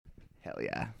Hell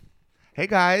yeah. Hey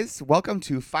guys, welcome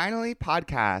to Finally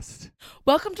Podcast.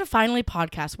 Welcome to Finally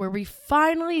Podcast, where we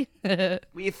finally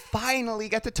We finally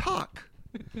get to talk.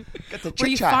 Get to where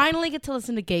you chit-chat. finally get to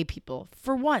listen to gay people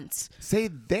for once. Say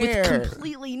there. With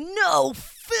completely no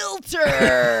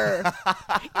filter.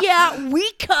 Yeah, we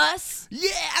cuss. Yeah,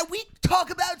 we talk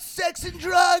about sex and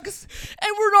drugs.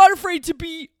 And we're not afraid to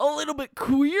be a little bit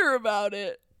queer about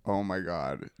it. Oh my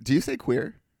God. Do you say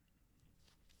queer?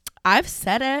 I've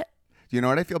said it. Do you know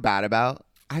what I feel bad about?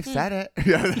 I've said it.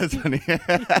 Yeah, that's funny.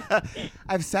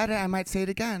 I've said it. I might say it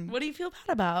again. What do you feel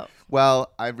bad about?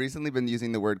 Well, I've recently been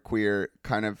using the word queer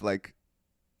kind of like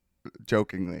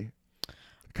jokingly.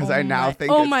 Because I now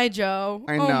think Oh my Joe.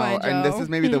 I know. Oh my Joe. And this is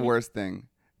maybe the worst thing.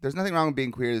 There's nothing wrong with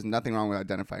being queer. There's nothing wrong with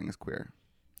identifying as queer.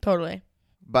 Totally.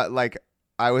 But like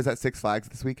I was at Six Flags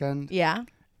this weekend. Yeah.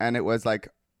 And it was like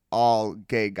all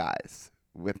gay guys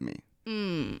with me.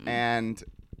 And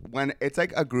when it's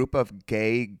like a group of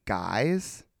gay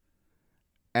guys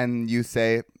and you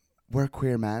say, we're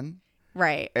queer men.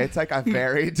 Right. It's like a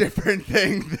very different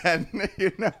thing than,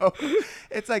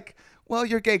 it's like, well,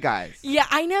 you're gay guys. Yeah,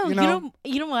 I know.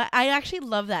 You know what? I actually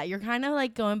love that. You're kind of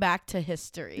like going back to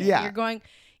history. Yeah. You're going,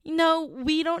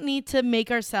 we don't need to make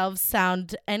ourselves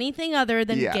sound anything other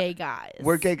than gay guys.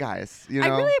 We're gay guys. I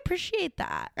really appreciate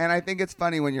that. And I think it's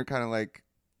funny when you're kind of like,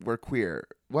 we're queer.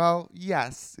 Well,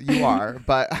 yes, you are,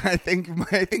 but I think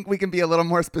we can be a little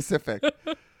more specific.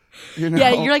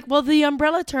 Yeah, you're like, well, the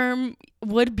umbrella term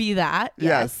would be that.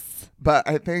 Yes. But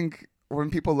I think when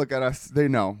people look at us, they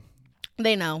know.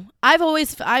 They know. I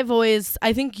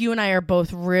think you and I are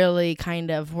both really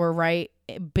we're right.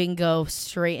 Bingo,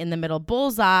 straight in the middle,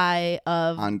 bullseye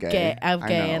of gay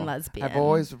and lesbian. I've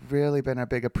always really been a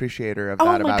big appreciator of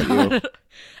that about you.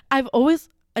 I've always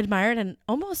admired and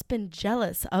almost been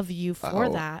jealous of you for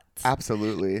that.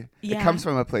 Absolutely. Yeah. It comes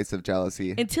from a place of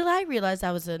jealousy. Until I realized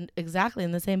I was exactly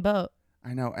in the same boat.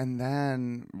 I know. And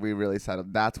then we really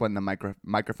settled. That's when the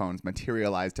microphones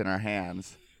materialized in our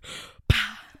hands.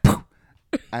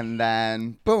 And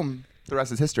then, boom, the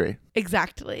rest is history.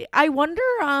 Exactly. I wonder,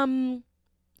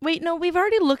 wait, no, we've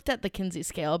already looked at the Kinsey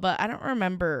scale, but I don't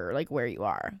remember where you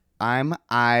are. I'm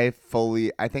not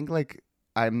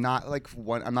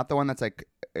the one that's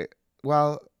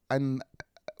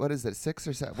what is it, 6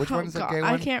 or 7? Which one is the gay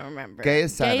one? I can't remember. Gay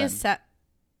is 7.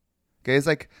 Gay is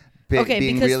like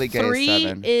being really gay is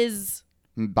 7. 3 is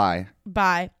bi.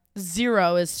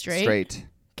 0 is straight. Straight.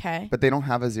 Okay. But they don't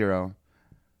have a 0.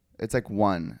 It's like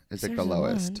 1 is like the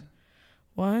lowest.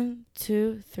 1,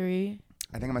 2, 3.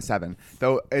 I think I'm a 7.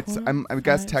 Though it's 4, I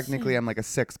guess 5, technically 6. I'm like a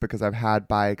 6 because I've had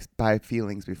bi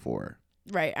feelings before.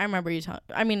 Right. I remember you telling.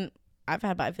 I mean, I've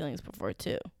had bi feelings before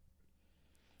too.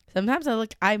 Sometimes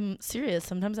I'm serious.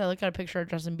 Sometimes I look at a picture of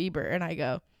Justin Bieber and I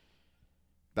go,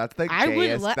 that's the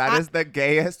gayest. That is the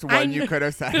gayest one you could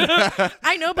have said.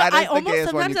 I know, but I almost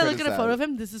sometimes I look at a photo of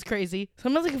him. This is crazy.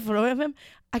 Sometimes I look at a photo of him.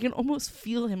 I can almost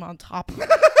feel him on top of me.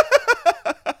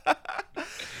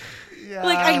 Yeah.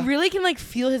 I really can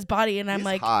feel his body, and I'm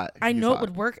like, hot. I know it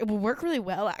would work. It would work really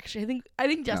well, actually. I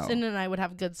think Justin and I would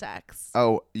have good sex.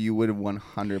 Oh, you would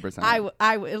 100%. I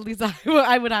would at least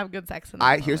I would have good sex.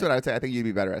 Here's what I would say. I think you'd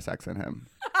be better at sex than him.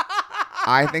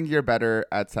 I think you're better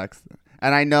at sex.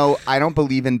 And I know I don't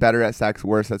believe in better at sex,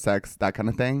 worse at sex, that kind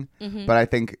of thing. Mm-hmm. But I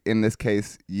think in this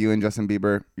case, you and Justin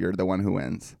Bieber, you're the one who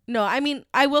wins. No, I mean,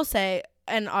 I will say,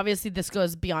 and obviously this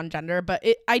goes beyond gender, but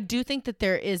I do think that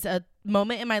there is a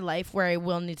moment in my life where I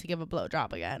will need to give a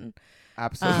blowjob again.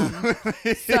 Absolutely.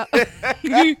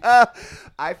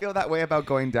 I feel that way about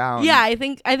going down. Yeah, I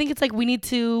think it's we need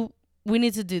to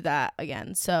do that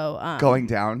again. So going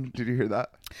down. Did you hear that?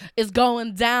 It's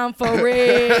going down for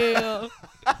real.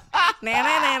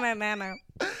 Na.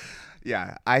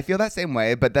 Yeah, I feel that same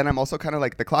way, but then I'm also kind of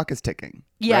like the clock is ticking.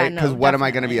 Yeah, right? Because what am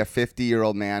I going to be, a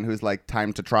 50-year-old man who's like,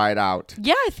 time to try it out?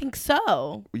 Yeah, I think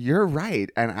so. You're right,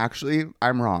 and actually,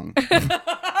 I'm wrong.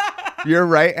 You're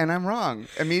right, and I'm wrong.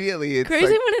 Immediately, it's crazy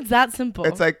when it's that simple.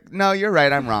 It's like, no, you're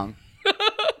right, I'm wrong.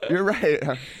 You're right.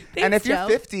 Thanks, and if Joe.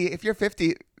 you're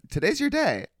 50, today's your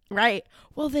day. Right.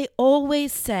 Well, they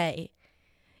always say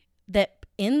that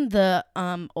in the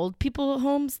old people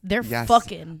homes, they're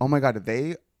fucking. Oh my God,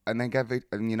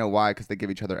 and you know why? Because they give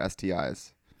each other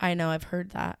STIs. I know, I've heard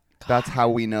that. God. That's how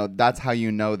we know. That's how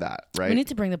you know that, right? We need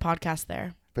to bring the podcast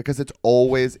there. Because it's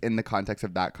always in the context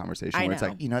of that conversation where it's know.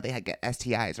 like, they get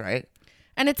STIs, right?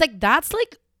 And it's like, that's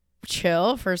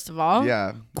chill, first of all.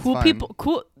 Yeah. Cool people.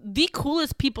 The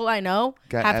coolest people I know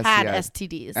have had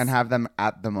STDs. And have them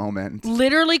at the moment.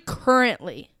 Literally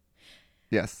currently.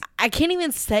 Yes. I can't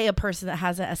even say a person that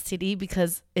has an STD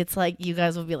because it's like you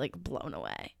guys will be blown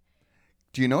away.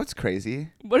 Do you know what's crazy?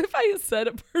 What if I said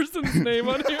a person's name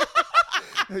on here?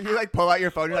 You like pull out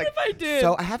your phone. You're what like, if I did?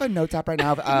 So I have a notes app right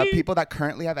now of people that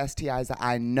currently have STIs that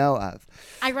I know of.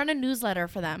 I run a newsletter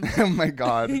for them. Oh my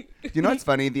God. Do you know what's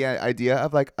funny? The idea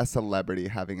of like a celebrity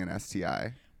having an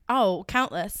STI. Oh,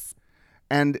 countless.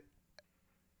 And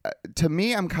to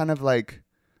me, I'm kind of like,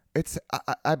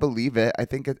 I believe it. I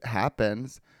think it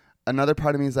happens. Another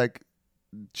part of me is like,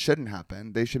 shouldn't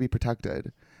happen. They should be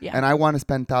protected. Yeah. And I want to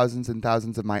spend thousands and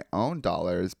thousands of my own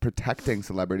dollars protecting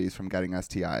celebrities from getting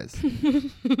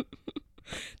STIs.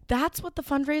 That's what the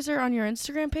fundraiser on your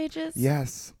Instagram page is?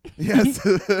 Yes. Yes,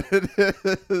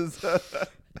 it is.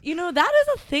 You know, that is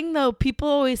a thing, though. People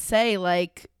always say,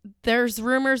 like, there's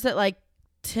rumors that, like,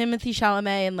 Timothy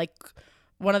Chalamet and, like,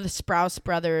 one of the Sprouse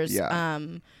brothers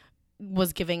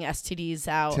was giving STDs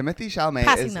out. Timothy Chalamet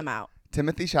passing them out.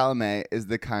 Timothy Chalamet is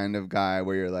the kind of guy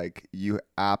where you're like, you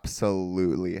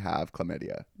absolutely have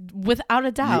chlamydia. Without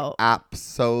a doubt. You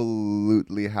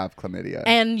absolutely have chlamydia.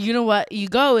 And you know what? You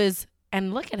go is,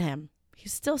 and look at him.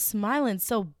 He's still smiling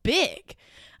so big.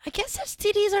 I guess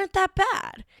STDs aren't that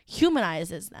bad.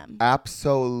 Humanizes them.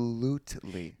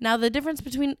 Absolutely. Now, the difference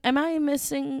between, am I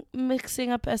mixing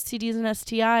up STDs and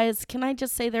STIs? Can I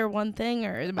just say they're one thing,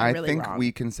 or am I really wrong? I think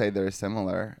we can say they're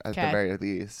similar at the very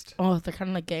least. Oh, they're kind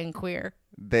of like gay and queer.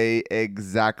 They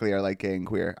exactly are like gay and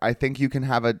queer. I think you can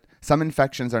have some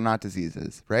infections are not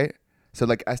diseases, right? So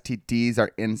like STDs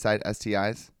are inside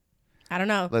STIs. I don't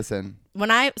know. Listen.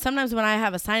 Sometimes when I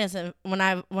have a sinus and when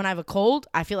I have a cold,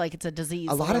 I feel like it's a disease.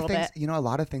 A lot of things, a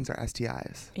lot of things are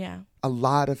STIs. Yeah. A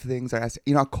lot of things are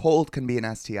STIs. A cold can be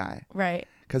an STI. Right.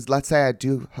 Because let's say I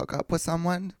do hook up with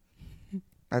someone.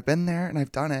 I've been there and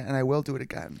I've done it and I will do it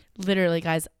again. Literally,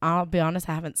 guys, I'll be honest,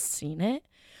 I haven't seen it,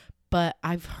 but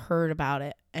I've heard about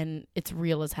it and it's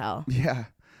real as hell. Yeah.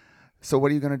 So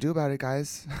what are you going to do about it,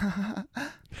 guys?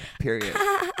 Period.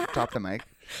 Drop the mic.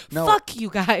 No. Fuck you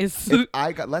guys. Fuck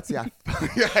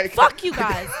you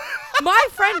guys. My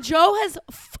friend Joe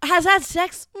has had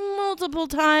sex multiple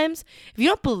times. If you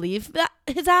don't believe that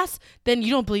his ass, then you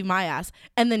don't believe my ass.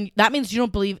 And then that means you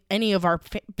don't believe any of our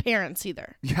parents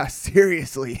either. Yeah,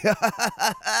 seriously.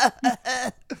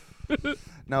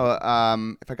 No,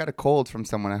 if I got a cold from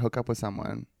someone, I hook up with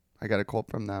someone, I got a cold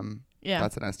from them. Yeah.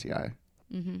 That's an STI.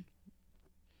 Mm-hmm.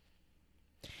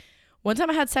 One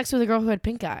time I had sex with a girl who had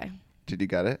pink eye. Did you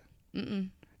get it? Mm-mm.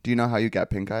 Do you know how you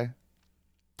get pink eye?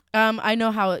 I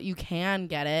know how you can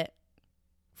get it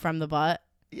from the butt.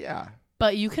 Yeah.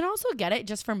 But you can also get it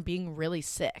just from being really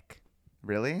sick.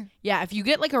 Really? Yeah, if you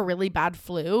get like a really bad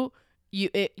flu,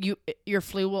 your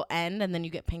flu will end and then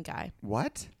you get pink eye.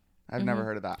 What? I've never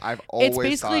heard of that. I've always It's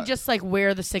basically just like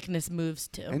where the sickness moves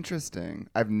to. Interesting.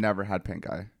 I've never had pink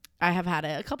eye. I have had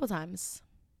it a couple times.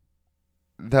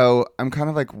 Though I'm kind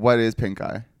of like, what is pink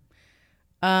eye?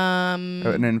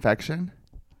 An infection?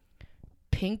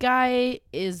 Pink eye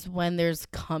is when there's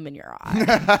cum in your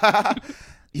eye.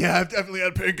 Yeah, I've definitely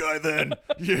had pink eye then.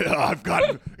 Yeah,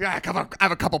 I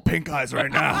have a couple pink eyes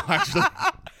right now, actually.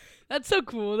 That's so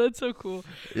cool. That's so cool.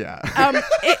 Yeah.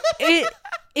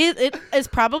 It is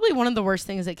probably one of the worst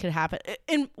things that could happen.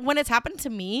 And when it's happened to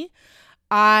me,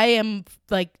 I am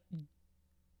like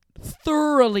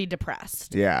thoroughly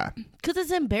depressed. Yeah. Because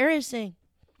it's embarrassing.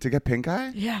 To get pink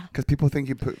eye? Yeah. Because people think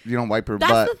you don't wipe your butt.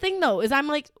 That's the thing, though, is I'm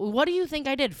like, what do you think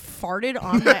I did? Farted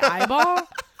on my eyeball?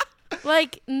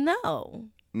 Like, no.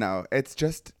 No, it's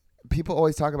just people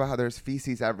always talk about how there's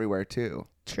feces everywhere too.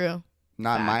 True.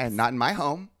 Not in my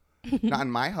home. Not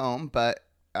in my home, but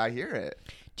I hear it.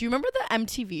 Do you remember the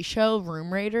MTV show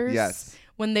Room Raiders? Yes.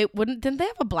 When didn't they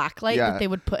have a black light that they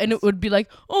would put, and it would be like,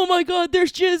 oh my God,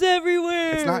 there's jizz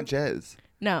everywhere. It's not jizz.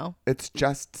 No. It's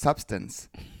just substance.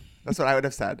 That's what I would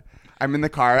have said. I'm in the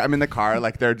car.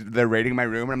 Like they're raiding my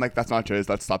room, and I'm like, that's not jizz.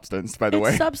 That's substance. By the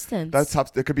way, substance. That's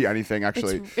substance. It could be anything,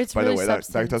 actually. It's by really the way,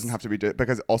 substance. that doesn't have to be jizz,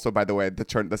 because also, by the way,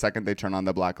 the second they turn on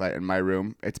the black light in my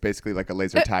room, it's basically like a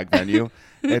laser tag venue.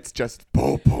 It's just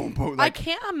boom, boom, boom. Like, I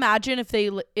can't imagine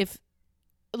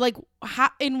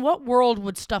in what world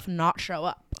would stuff not show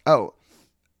up? Oh,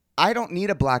 I don't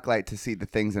need a black light to see the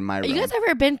things in my room. You guys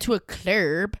ever been to a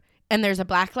club and there's a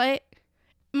black light?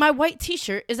 My white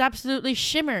t-shirt is absolutely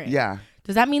shimmering. Yeah.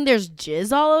 Does that mean there's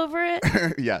jizz all over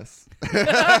it? Yes.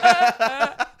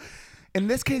 In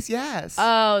this case, yes.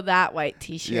 Oh, that white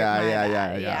t-shirt.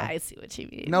 Yeah. I see what you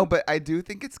mean. No, but I do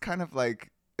think it's kind of like,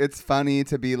 it's funny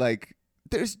to be like,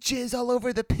 there's jizz all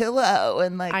over the pillow.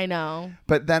 And like, I know.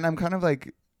 But then I'm kind of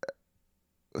like,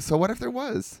 so what if there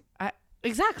was?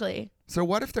 Exactly. So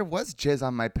what if there was jizz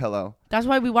on my pillow? That's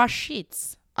why we wash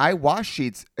sheets. I wash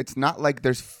sheets. It's not like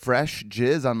there's fresh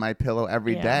jizz on my pillow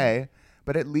every day.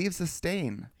 but it leaves a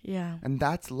stain. Yeah. And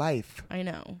that's life. I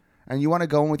know. And you want to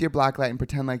go in with your black light and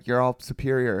pretend like you're all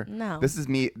superior. No. This is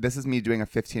me doing a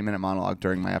 15-minute monologue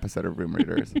during my episode of Room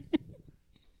Readers.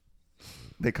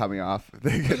 They cut me off.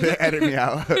 They edit me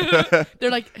out. They're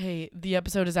like, hey, the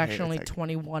episode is actually only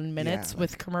 21 minutes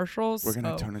with commercials. We're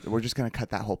going to turn it. We're just going to cut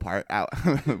that whole part out.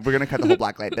 We're going to cut the whole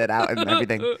black light bit out and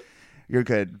everything. You're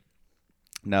good.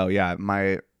 No, yeah.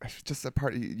 It's just a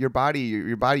part. Your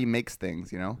body makes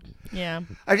things, you know? Yeah.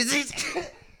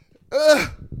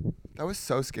 That was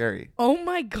so scary. Oh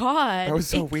my God. That was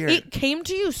so weird. It came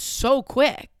to you so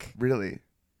quick. Really?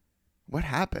 What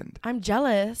happened? I'm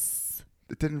jealous.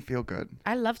 It didn't feel good.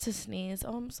 I love to sneeze.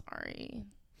 Oh, I'm sorry.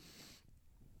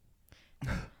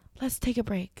 Let's take a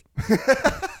break.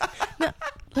 No,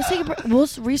 let's take a break. We'll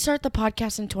restart the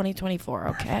podcast in 2024,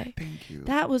 okay? Thank you.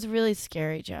 That was really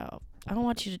scary, Joe. I don't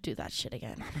want you to do that shit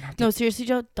again. No, seriously,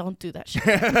 Joe, don't do that shit.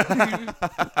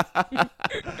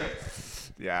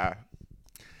 Yeah.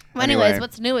 Well, anyways,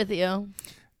 what's new with you?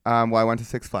 Well, I went to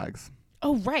Six Flags.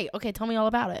 Oh, right. Okay, tell me all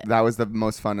about it. That was the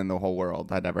most fun in the whole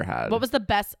world I'd ever had. What was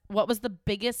the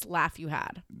biggest laugh you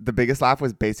had? The biggest laugh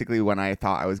was basically when I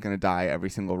thought I was going to die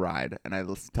every single ride, and I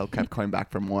still kept going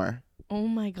back for more. Oh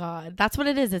my God. That's what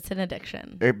it is. It's an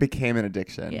addiction. It became an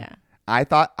addiction. Yeah. I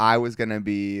thought I was going to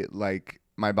be like,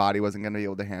 my body wasn't going to be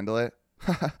able to handle it.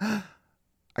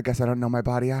 I guess I don't know my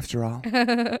body after all.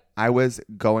 I was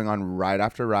going on ride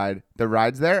after ride. The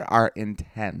rides there are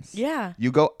intense. Yeah.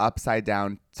 You go upside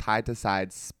down, side to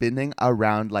side, spinning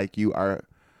around like you are.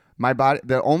 My body.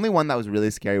 The only one that was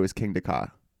really scary was King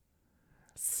Dakar.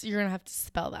 So you're going to have to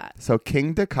spell that. So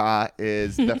King Dakar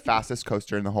is the fastest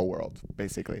coaster in the whole world,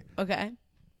 basically. Okay.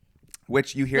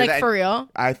 Which you hear like that. For real?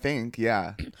 I think,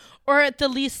 yeah. Or at the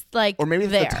least, like, or maybe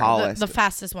it's there, the tallest. The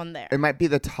fastest one there. It might be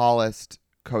the tallest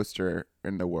coaster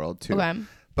in the world too. Okay.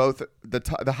 Both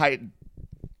the height,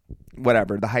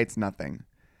 whatever, the height's nothing.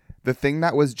 The thing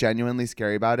that was genuinely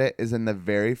scary about it is in the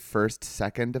very first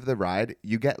second of the ride,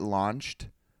 you get launched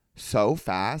so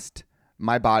fast.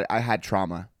 I had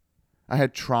trauma. I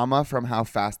had trauma from how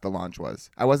fast the launch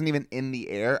was. I wasn't even in the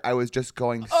air. I was just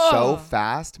going so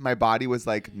fast. My body was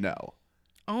like, no.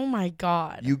 Oh my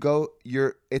God.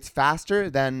 It's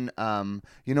faster than,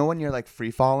 when you're like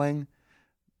free falling.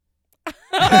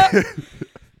 Duh.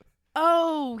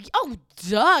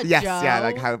 Yes, Joe. yeah,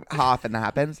 like how often that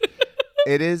happens.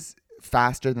 It is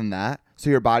faster than that, so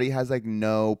your body has like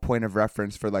no point of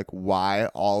reference for like why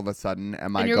all of a sudden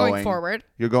you're going forward.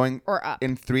 You're going or up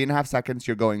in 3.5 seconds.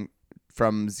 You're going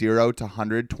from 0 to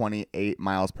 128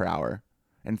 miles per hour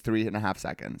in 3.5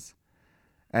 seconds,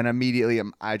 and immediately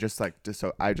I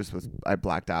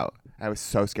blacked out. I was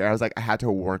so scared. I was like, I had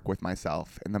to work with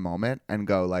myself in the moment and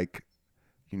go like,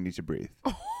 you need to breathe.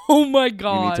 Oh my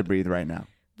God. You need to breathe right now.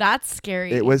 That's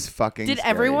scary. It was fucking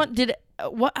scary. What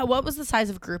was the size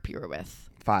of group you were with?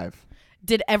 5.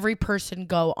 Did every person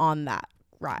go on that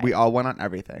ride? We all went on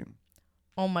everything.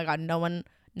 Oh my God. No one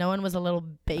was a little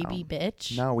baby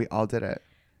bitch. No, we all did it.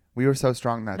 We were so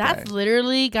strong that day. That's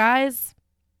literally, guys,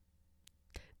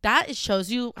 that shows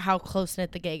you how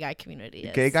close-knit the gay guy community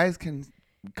is. Gay guys can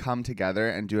come together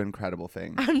and do incredible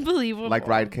things. Unbelievable. Like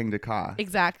ride King Dakar.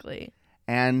 Exactly.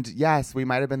 And yes, we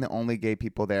might have been the only gay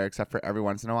people there, except for every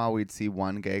once in a while we'd see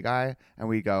one gay guy and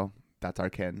we'd go, that's our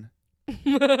kin.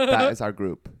 That is our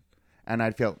group. And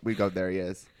we go, there he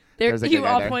is. There's a gay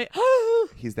guy there.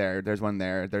 He's there. There's one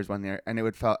there. There's one there. And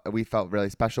we felt really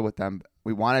special with them.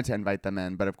 We wanted to invite them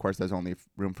in, but of course there's only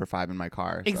room for 5 in my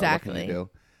car. Exactly. So what can you do?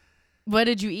 What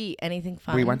did you eat? Anything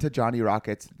fun? We went to Johnny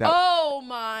Rockets. Oh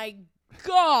my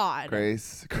God.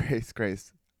 Grace.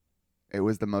 It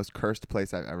was the most cursed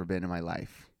place I've ever been in my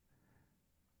life.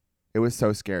 It was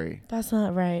so scary. That's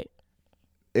not right.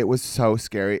 It was so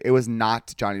scary. It was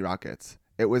not Johnny Rockets.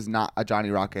 It was not a Johnny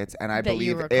Rockets. And I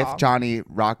believe if Johnny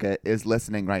Rocket is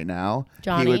listening right now,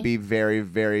 he would be very,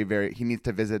 very, very... He needs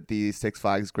to visit the Six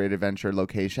Flags Great Adventure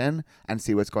location and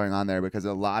see what's going on there because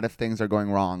a lot of things are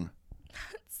going wrong.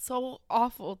 It's so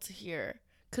awful to hear.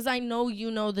 Because I know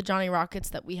you know the Johnny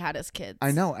Rockets that we had as kids.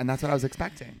 I know, and that's what I was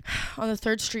expecting. On the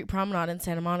 3rd Street Promenade in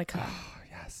Santa Monica. Oh,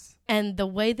 yes. And the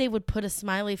way they would put a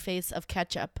smiley face of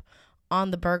ketchup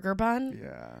on the burger bun.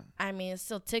 Yeah. I mean, it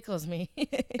still tickles me.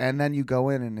 And then you go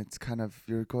in and it's kind of,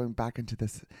 you're going back into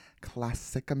this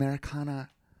classic Americana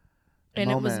and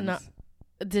moment. It was not.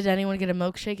 Did anyone get a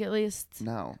milkshake at least?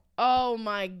 No. Oh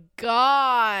my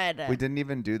God. We didn't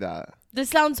even do that. This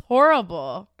sounds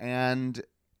horrible. And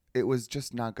it was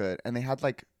just not good. And they had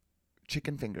like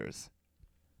chicken fingers.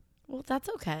 Well, that's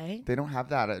okay. They don't have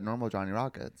that at normal Johnny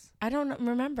Rockets. I don't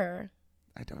remember.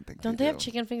 I don't think Don't they have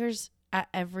chicken fingers at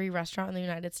every restaurant in the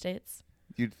United States?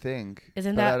 You'd think.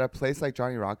 Isn't but that at a place like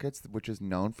Johnny Rockets, which is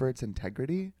known for its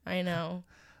integrity? I know.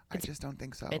 I just don't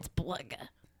think so. It's blood.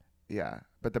 Yeah,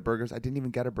 but the burgers, I didn't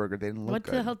even get a burger. They didn't look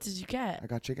good. What the hell did you get? I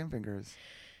got chicken fingers.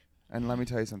 And let me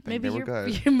tell you something. Maybe they were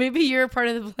good. Maybe you're a part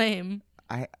of the blame.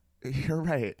 You're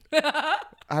right.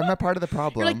 I'm not part of the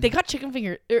problem. You're like, they got chicken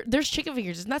fingers. There's chicken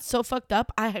fingers. Isn't that so fucked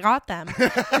up? I got them.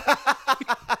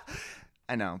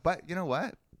 I know. But you know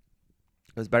what?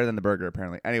 It was better than the burger,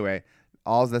 apparently. Anyway,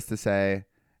 all this to say,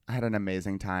 I had an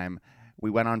amazing time. We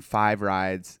went on 5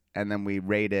 rides, and then we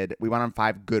went on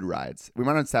 5 good rides. We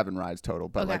went on 7 rides total,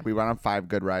 but okay. like we went on 5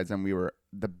 good rides, and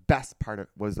the best part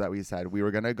was that we said we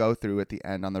were going to go through at the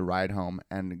end on the ride home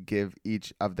and give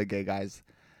each of the gay guys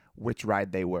which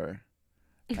ride they were.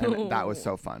 And that was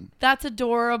so fun. That's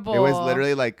adorable. It was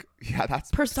literally like, yeah,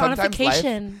 that's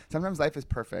personification. Sometimes life is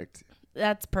perfect.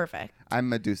 That's perfect. I'm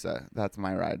Medusa. That's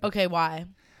my ride. Okay, why?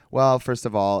 Well, first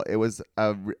of all, it was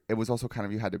also kind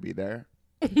of, you had to be there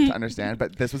to understand.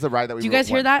 But this was a ride that we. Do you guys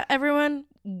hear that, everyone?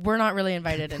 We're not really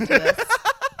invited into this.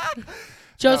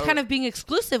 Joe's kind of being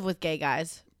exclusive with gay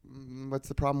guys. What's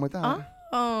the problem with that?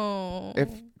 Oh.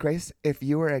 If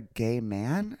you were a gay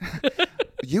man,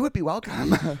 you would be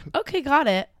welcome. Okay, got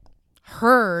it.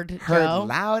 Heard Joe.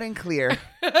 Loud and clear.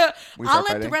 I'll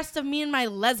let the rest of me and my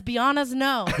lesbianas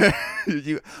know.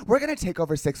 We're going to take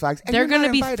over Six Flags. They're going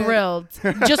to be thrilled.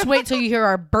 Just wait till you hear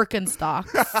our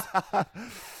Birkenstocks.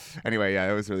 Anyway,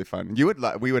 yeah, it was really fun.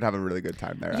 We would have a really good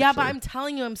time there. Yeah, actually. but I'm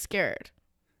telling you, I'm scared.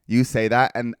 You say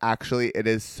that, and actually, it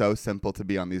is so simple to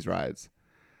be on these rides.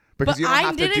 Because you don't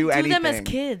have to do anything. I didn't do them as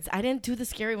kids. I didn't do the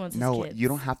scary ones as kids. No, you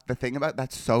don't have. The thing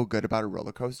that's so good about a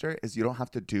roller coaster is you don't have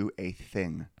to do a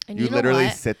thing. And you literally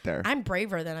sit there. I'm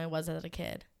braver than I was as a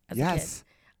kid. Yes.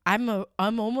 I'm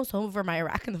almost over my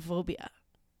arachnophobia.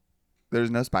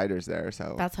 There's no spiders there,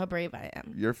 so. That's how brave I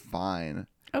am. You're fine.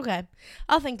 Okay.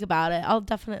 I'll think about it. I'll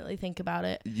definitely think about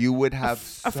it. You would have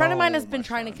a friend of mine has been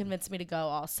trying to convince me to go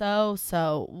also,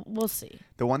 so we'll see.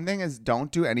 The one thing is,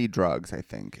 don't do any drugs, I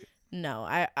think. No,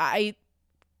 I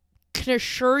can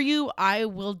assure you I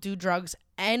will do drugs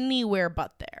anywhere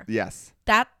but there. Yes.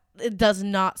 It does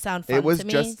not sound fun to me. It was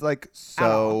just like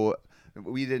so.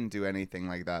 We didn't do anything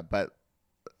like that, but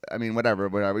I mean, whatever.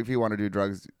 If you want to do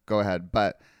drugs, go ahead.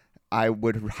 But I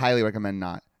would highly recommend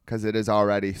not, because it is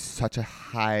already such a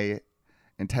high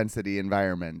intensity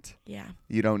environment. Yeah.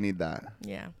 You don't need that.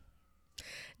 Yeah.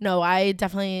 No,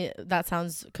 that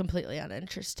sounds completely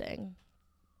uninteresting.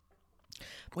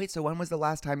 Wait, so when was the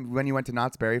last time when you went to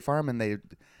Knott's Berry Farm and they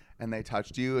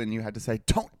touched you and you had to say,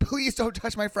 please don't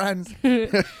touch my friends?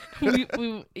 Yeah.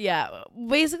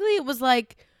 Basically, it was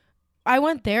like, I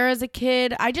went there as a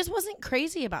kid. I just wasn't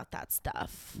crazy about that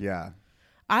stuff. Yeah.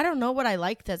 I don't know what I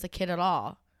liked as a kid at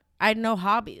all. I had no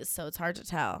hobbies, so it's hard to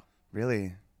tell.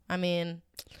 Really? I mean,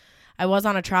 I was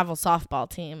on a travel softball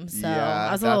team, so yeah,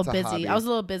 I was a little busy. Hobby. I was a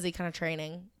little busy kind of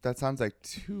training. That sounds like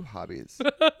 2 hobbies.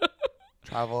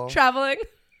 Traveling.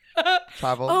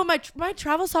 Travel. Oh, my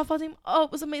travel softball team. Oh,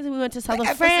 it was amazing. We went to South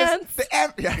of France.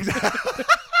 Yeah, exactly.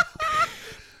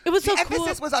 It was so cool. The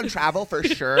emphasis was on travel for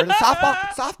sure.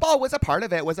 Softball was a part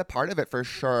of it for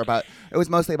sure, but it was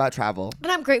mostly about travel.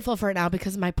 And I'm grateful for it now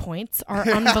because my points are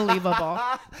unbelievable.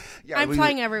 Yeah, I'm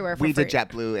flying everywhere for free. We did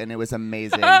JetBlue and it was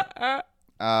amazing. Yeah.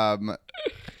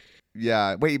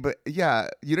 Wait, but yeah,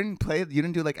 you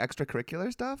didn't do like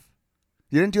extracurricular stuff?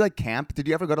 You didn't do like camp? Did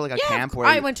you ever go to like a camp where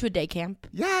I went to a day camp.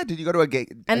 Yeah, did you go to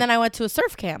and then I went to a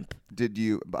surf camp. Did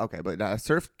you? Okay, but a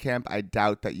surf camp, I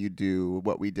doubt that you do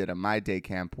what we did at my day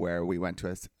camp where we went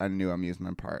to a new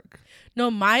amusement park. No,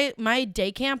 my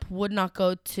day camp would not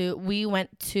go to. We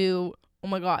went to. Oh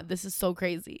my God, this is so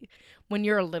crazy. When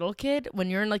you're a little kid, when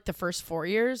you're in like the first 4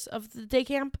 years of the day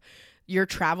camp, your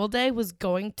travel day was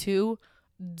going to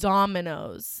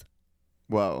Domino's.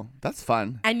 Whoa, that's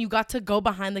fun. And you got to go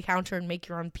behind the counter and make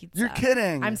your own pizza. You're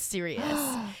kidding. I'm serious.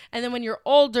 And then when you're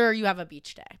older, you have a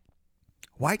beach day.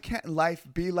 Why can't life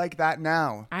be like that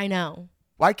now? I know.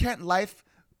 Why can't life...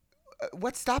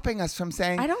 what's stopping us from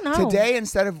saying... I don't know. Today,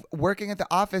 instead of working at the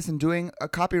office and doing a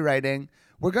copywriting,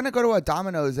 we're going to go to a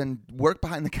Domino's and work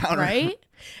behind the counter. Right?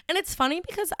 And it's funny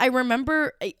because I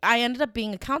remember I ended up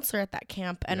being a counselor at that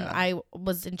camp and I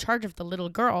was in charge of the little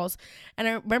girls. And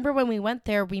I remember when we went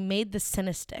there, we made the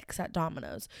Cinesticks at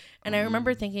Domino's. And I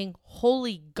remember thinking,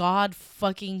 holy God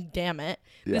fucking damn it.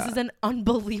 Yeah. This is an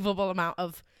unbelievable amount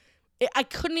of... I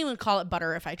couldn't even call it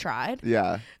butter if I tried.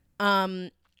 Yeah.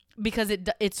 Because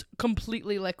it's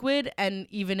completely liquid and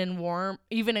even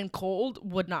in cold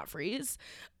would not freeze.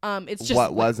 It's just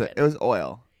what was it? It was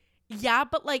oil. Yeah,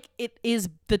 but like it is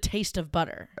the taste of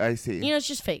butter. I see. You know, it's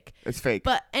just fake. It's fake.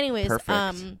 But anyways,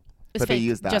 perfect. But they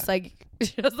use that. Just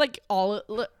like all.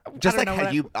 Just like how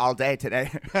you all day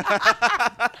today.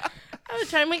 I was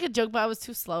trying to make a joke, but I was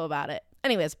too slow about it.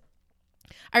 Anyways,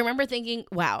 I remember thinking,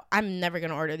 wow, I'm never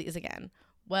going to order these again.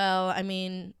 Well, I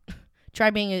mean, try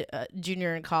being a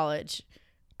junior in college,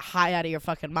 high out of your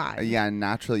fucking mind. Yeah, and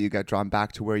naturally you get drawn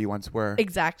back to where you once were.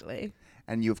 Exactly.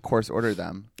 And you, of course, order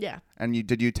them. Yeah. And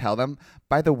did you tell them,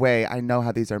 by the way, I know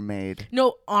how these are made?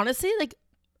 No, honestly, like,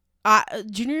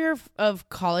 junior year of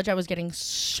college, I was getting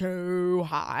so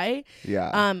high.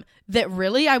 Yeah. That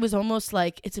really, I was almost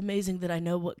like, it's amazing that I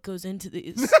know what goes into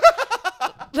these.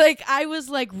 Like, I was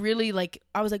like, really, like,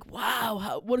 I was like,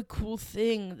 wow, what a cool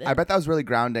thing. I bet that was really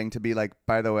grounding to be like,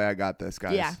 by the way, I got this,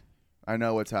 guys. Yeah. I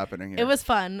know what's happening here. It was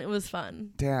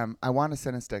fun. Damn, I want a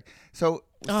Cinestick. So,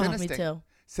 Me too.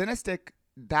 Cinestick,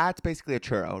 that's basically a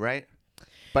churro, right?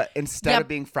 But instead of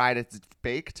being fried, it's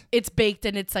baked? It's baked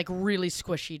and it's like really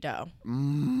squishy dough.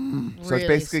 So it's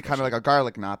basically kind of like a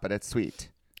garlic knot, but it's sweet.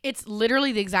 It's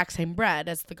literally the exact same bread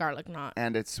as the garlic knot.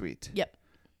 And it's sweet. Yep.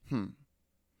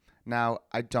 Now,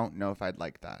 I don't know if I'd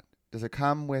like that. Does it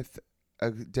come with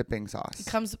a dipping sauce? It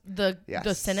comes, the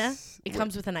cinna, it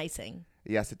comes with an icing.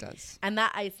 Yes, it does. And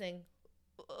that icing,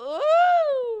 ooh.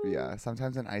 Yeah,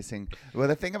 sometimes an icing. Well,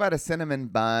 the thing about a cinnamon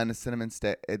bun, a cinnamon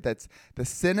stick, that's the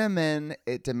cinnamon,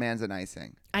 it demands an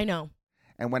icing. I know.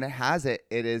 And when it has it,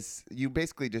 it is, you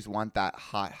basically just want that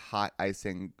hot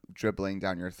icing dribbling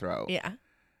down your throat. Yeah.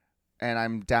 And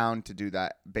I'm down to do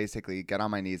that. Basically, get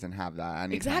on my knees and have that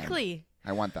anytime. Exactly.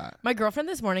 I want that. My girlfriend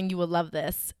this morning, you will love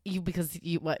this. Because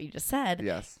what you just said.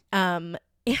 Yes. And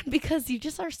because you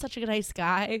just are such a nice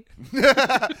guy.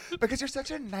 Because you're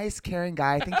such a nice, caring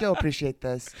guy. I think you'll appreciate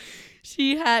this.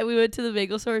 We went to the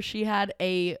bagel store. She had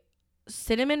a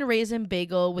cinnamon raisin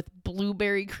bagel with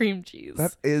blueberry cream cheese.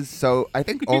 That is so, I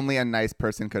think only a nice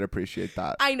person could appreciate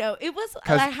that. I know. It was,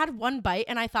 I had one bite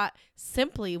and I thought,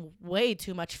 simply way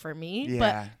too much for me. Yeah.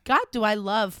 But God, do I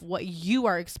love what you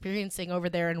are experiencing over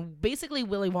there in basically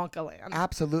Willy Wonka land.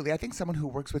 Absolutely. I think someone who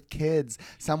works with kids,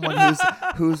 someone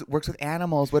who's works with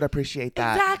animals would appreciate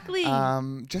that. Exactly.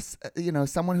 Just,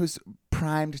 someone who's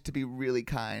primed to be really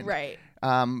kind. Right.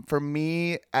 For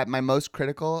me, at my most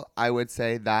critical, I would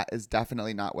say that is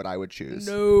definitely not what I would choose.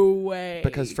 No way.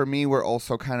 Because for me, we're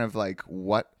also kind of like,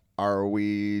 what are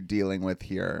we dealing with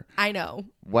here? I know.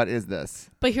 What is this?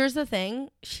 But here's the thing.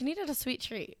 She needed a sweet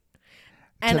treat.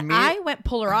 And I went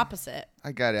polar opposite.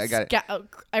 I got it.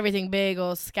 Everything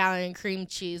bagels, scallion, cream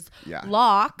cheese, yeah.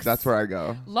 lox. That's where I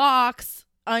go. Lox,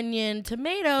 onion,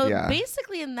 tomato. Yeah.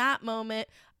 Basically, in that moment,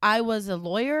 I was a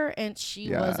lawyer and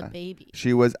she was a baby.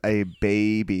 She was a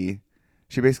baby.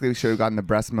 She basically should have gotten the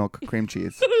breast milk cream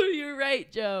cheese. You're right,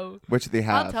 Joe. Which they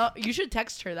have. You should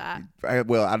text her that. I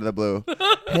will, out of the blue.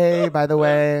 Hey, by the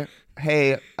way.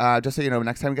 Hey, just so you know,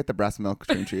 next time we get the breast milk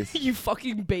cream cheese. You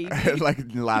fucking baby. Like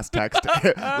last text.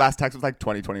 Last text was like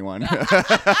 2021.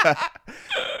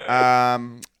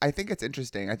 I think it's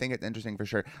interesting. I think it's interesting for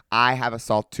sure. I have a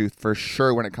salt tooth for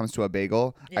sure when it comes to a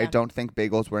bagel. Yeah. I don't think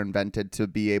bagels were invented to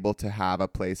be able to have a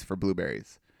place for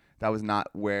blueberries. That's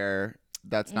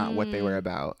not what they were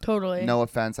about. Totally. No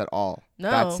offense at all. No.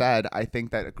 That said, I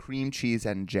think that a cream chease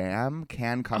and jam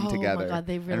can come together my God,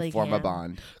 they really and form can. a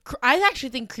bond. I actually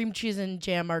think cream cheese and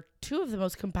jam are two of the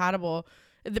most compatible,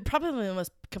 probably the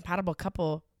most compatible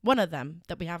couple, one of them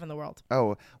that we have in the world.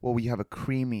 Oh, well, you have a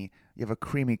creamy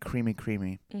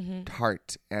Mm-hmm.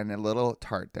 tart and a little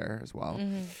tart there as well.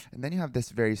 Mm-hmm. And then you have this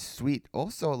very sweet,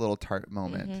 also a little tart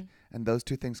moment. Mm-hmm. And those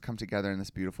two things come together in this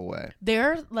beautiful way.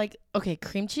 They're like, okay,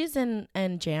 cream cheese and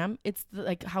jam. It's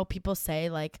like how people say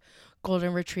like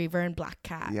golden retriever and black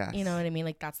cat. Yes. You know what I mean?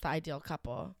 Like that's the ideal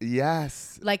couple.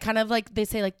 Yes. Like kind of like they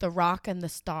say like the rock and the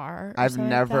star. I've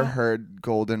never heard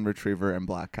golden retriever and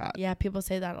black cat. Yeah, people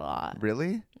say that a lot.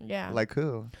 Really? Yeah. Like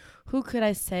who? Who could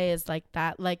I say is like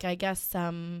that? Like I guess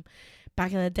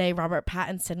back in the day, Robert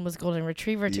Pattinson was golden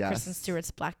retriever to Kristen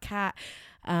Stewart's black cat.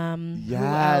 Yes. Who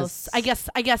else? I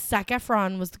guess Zac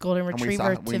Efron was the golden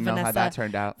retriever to know how that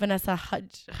turned out. Vanessa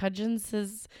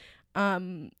Hudgens'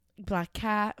 black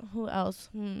cat. Who else?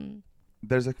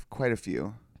 There's quite a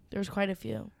few. There's quite a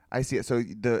few. I see it.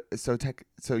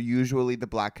 So usually the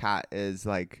black cat is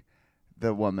like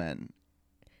the woman.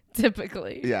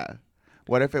 Typically. Yeah.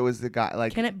 What if it was the guy?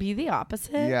 Like, can it be the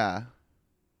opposite? Yeah.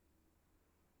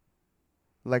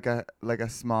 Like a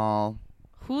small.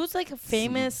 Who's like a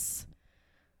famous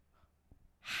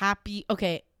happy?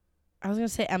 Okay, I was gonna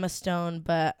say Emma Stone,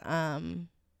 but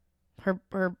her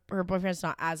boyfriend's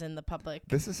not as in the public.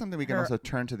 This is something we can also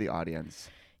turn to the audience.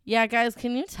 Yeah, guys,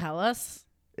 can you tell us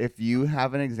if you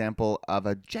have an example of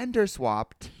a gender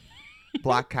swapped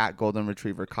black cat golden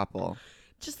retriever couple?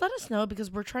 Just let us know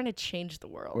because we're trying to change the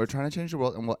world. We're trying to change the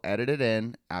world, and we'll edit it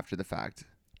in after the fact.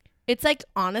 It's like,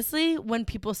 honestly, when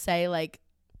people say, like,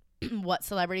 what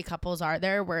celebrity couples are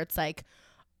there where it's like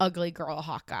ugly girl,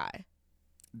 hot guy?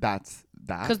 That's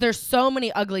that. Because there's so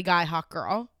many ugly guy, hot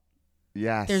girl.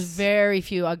 Yes. There's very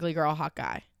few ugly girl, hot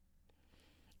guy.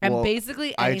 And well,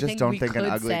 basically I anything just don't we think could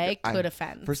an ugly say could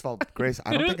offend. First of all, Grace,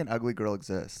 I don't think an ugly girl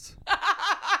exists.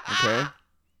 Okay?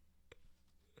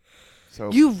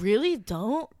 So You really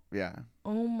don't? yeah.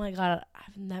 Oh my God.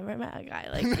 I've never met a guy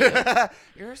like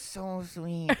you. You're so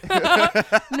sweet.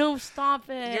 No, stop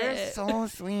it. You're so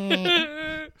sweet.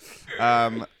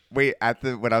 Wait,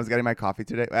 when I was getting my coffee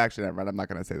today, actually, never mind. I'm not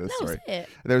gonna say this story. Say it.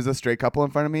 There was a straight couple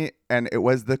in front of me, and it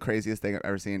was the craziest thing I've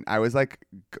ever seen. I was like,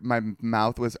 my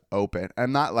mouth was open.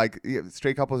 I'm not like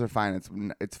straight couples are fine.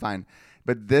 It's fine,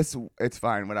 but it's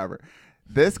fine. Whatever.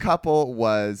 This couple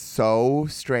was so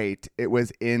straight. It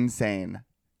was insane.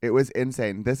 It was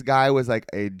insane. This guy was like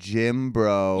a gym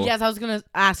bro. Yes, I was going to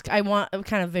ask. I want a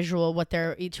kind of visual what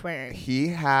they're each wearing.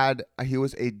 He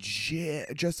was a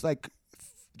just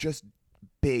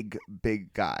big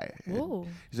guy. Ooh.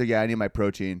 He's like, yeah, I need my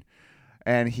protein.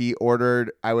 And he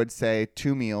ordered, I would say,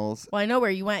 2 meals. Well, I know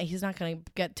where you went. He's not going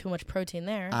to get too much protein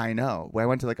there. I know. Well, I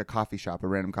went to like a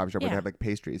random coffee shop where they have like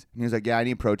pastries. And he was like, yeah, I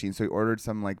need protein. So he ordered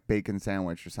some like bacon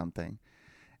sandwich or something.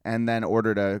 And then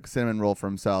ordered a cinnamon roll for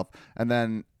himself. And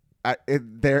then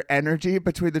their energy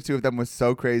between the two of them was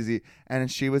so crazy.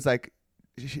 And she was like,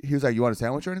 he was like, you want a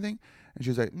sandwich or anything? And she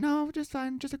was like, no, just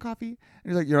fine, just a coffee.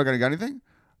 And he's like, you're not going to get anything?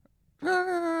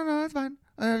 No, it's fine.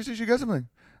 She got something.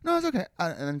 No, it's okay.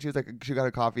 And then she was like, she got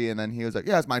a coffee. And then he was like,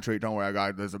 yeah, it's my treat. Don't worry, I got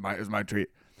it. This is my treat.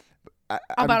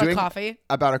 About a coffee?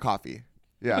 About a coffee.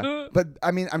 Yeah. But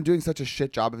I mean, I'm doing such a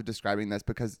shit job of describing this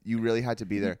because you really had to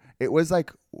be there. It was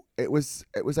like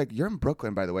you're in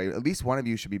Brooklyn, by the way. At least one of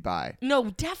you should be bi.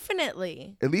 No,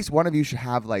 definitely. At least one of you should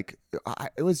have like,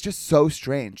 it was just so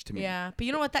strange to me. Yeah. But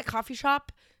you know what? That coffee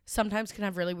shop sometimes can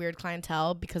have really weird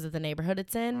clientele because of the neighborhood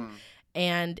it's in.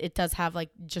 And it does have like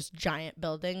just giant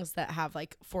buildings that have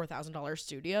like $4,000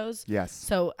 studios. Yes.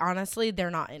 So honestly, they're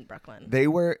not in Brooklyn. They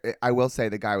were, I will say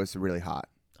the guy was really hot.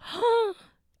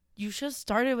 You should have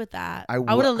started with that. I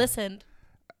would have listened.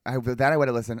 I would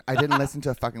have listened. I didn't listen to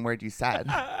a fucking word you said.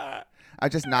 I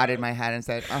just nodded my head and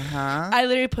said, uh-huh. I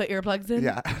literally put earplugs in.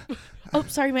 Yeah. Oh,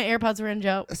 sorry, my AirPods were in,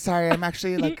 Joe. Sorry, I'm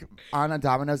actually like on a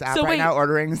Domino's app right now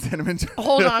ordering cinnamon.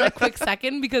 Hold on a quick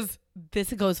second because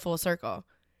this goes full circle.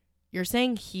 You're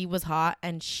saying he was hot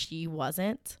and she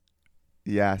wasn't?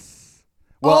 Yes.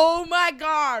 Well, oh my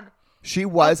God. She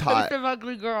was hot.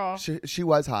 Ugly girl. She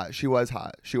was hot. She was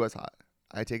hot.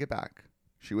 I take it back.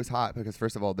 She was hot because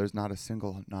first of all, there's not a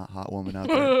single not hot woman out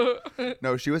there.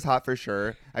 No, she was hot for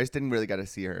sure. I just didn't really get to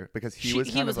see her because he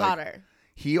was hotter.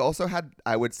 He also had,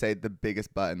 I would say, the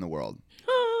biggest butt in the world.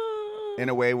 In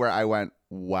a way where I went,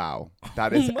 wow,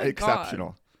 that is exceptional.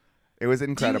 God. It was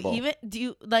incredible. Do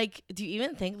you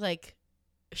even think like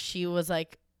she was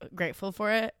like grateful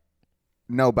for it?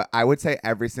 No, but I would say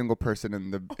every single person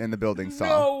in the building saw.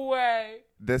 No way.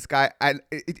 This guy, and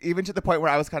even to the point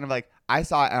where I was kind of like, I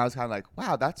saw it and I was kind of like,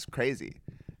 wow, that's crazy.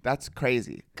 That's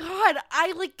crazy. God,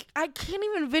 I can't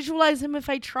even visualize him if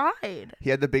I tried.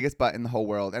 He had the biggest butt in the whole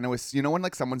world, and it was, you know, when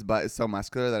like someone's butt is so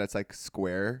muscular that it's like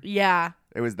square. Yeah.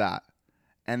 It was that,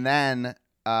 and then.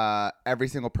 Every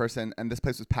single person, and this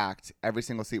place was packed. Every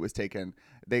single seat was taken.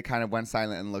 They kind of went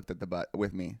silent and looked at the butt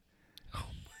with me. Oh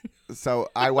my. So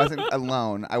I wasn't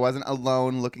alone. I wasn't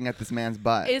alone looking at this man's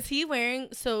butt. Is he wearing?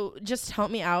 So just help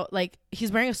me out. Like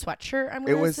he's wearing a sweatshirt.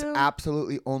 It was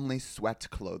absolutely only sweat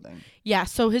clothing. Yeah.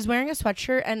 So he's wearing a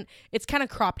sweatshirt, and it's kind of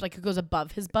cropped, like it goes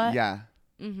above his butt. Yeah.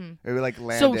 Mm-hmm. It was like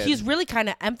landed. So he's really kind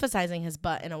of emphasizing his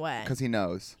butt in a way. Because he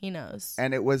knows. He knows.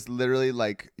 And it was literally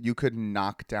like you could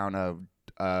knock down a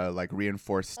like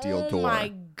reinforced steel door. Oh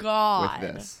my God.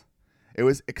 With this. It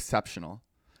was exceptional.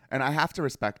 And I have to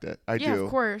respect it. I do. Yeah, of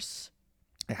course.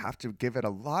 I have to give it a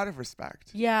lot of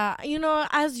respect. Yeah. You know,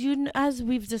 as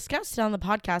we've discussed on the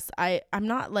podcast, I'm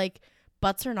not like,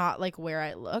 butts are not like where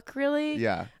I look really.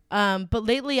 Yeah. But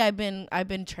lately I've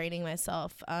been training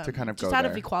myself to kind of just go out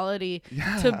there. of equality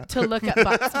to look at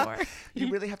butts more. You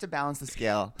really have to balance the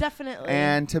scale. Definitely.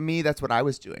 And to me, that's what I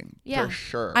was doing. Yeah. For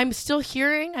sure. I'm still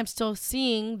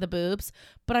seeing the boobs,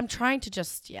 but I'm trying to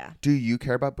just, Do you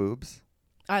care about boobs?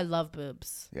 I love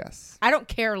boobs. Yes. I don't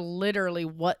care literally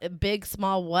what, big,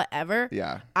 small, whatever.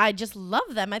 Yeah. I just love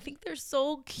them. I think they're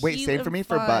so cute. Wait, same for me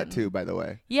fun. for butt too, by the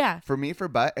way. Yeah. For me for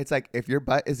butt, it's like if your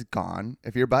butt is gone,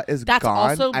 That's gone,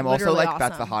 also I'm also like, awesome.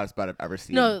 that's the hottest butt I've ever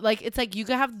seen. No, like it's like you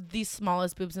could have the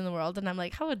smallest boobs in the world, and I'm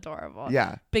like, how adorable.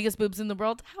 Yeah. Biggest boobs in the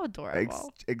world, how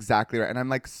adorable. Exactly right. And I'm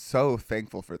like so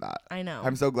thankful for that. I know.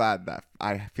 I'm so glad that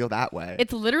I feel that way.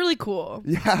 It's literally cool.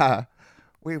 Yeah.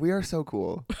 Wait, we are so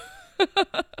cool.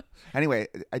 Anyway,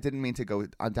 I didn't mean to go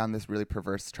down this really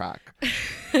perverse track.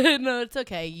 No, it's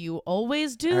okay. You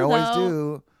always do. I always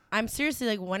do. I'm seriously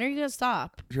like, when are you gonna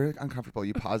stop? You're uncomfortable.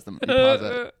 You pause them. You pause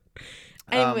it.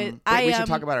 Anyway, we should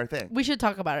talk about our thing. We should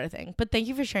talk about our thing. But thank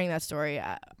you for sharing that story.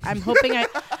 I'm hoping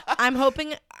I'm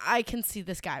hoping I can see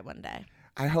this guy one day.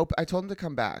 I told him to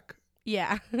come back.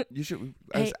 Yeah. You should.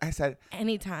 Hey, I said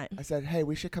anytime. I said, hey,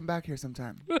 we should come back here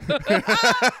sometime.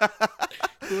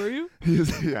 Who are you?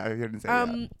 Yeah, he didn't say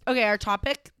that. Okay, our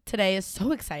topic today is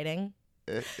so exciting.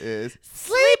 It is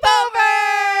sleepovers.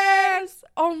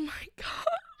 Oh my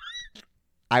god.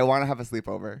 I want to have a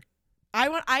sleepover. I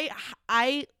want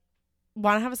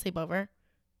to have a sleepover,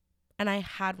 and I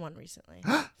had one recently.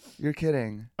 You're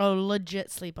kidding. A legit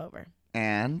sleepover.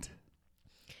 And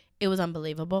it was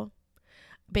unbelievable.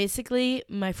 Basically,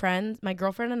 my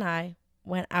girlfriend and I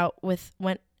went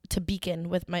to Beacon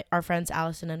with our friends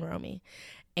Allison and Romy,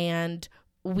 and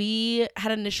we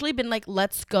had initially been like,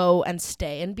 let's go and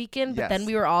stay in Beacon, but then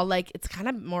we were all like, it's kind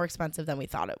of more expensive than we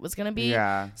thought it was gonna be,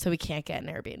 so we can't get an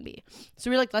Airbnb. So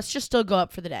we were like, let's just still go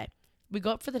up for the day. We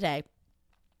go up for the day.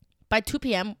 By 2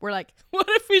 p.m., we're like, what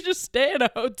if we just stay in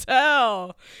a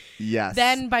hotel? Yes.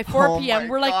 Then by 4 p.m.,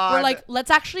 we're like,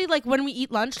 let's actually, like, when we eat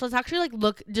lunch, let's actually, like,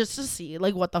 look just to see,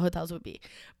 like, what the hotels would be.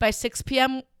 By 6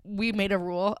 p.m., we made a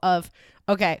rule of,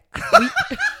 okay,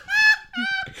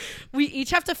 we each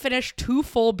have to finish 2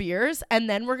 full beers, and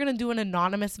then we're going to do an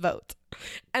anonymous vote.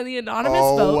 And the anonymous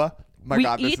vote, my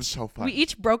God, this is so fun. We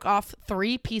each broke off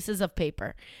 3 pieces of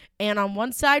paper. And on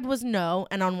one side was no,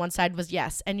 and on one side was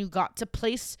yes. And you got to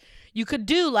place... You could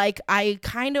do like, I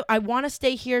want to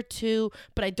stay here too,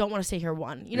 but I don't want to stay here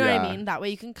one. You know what I mean? That way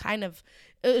you can kind of,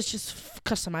 it's just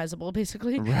customizable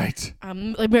basically. Right.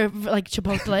 Like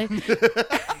Chipotle.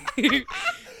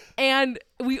 And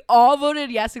we all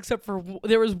voted yes, except for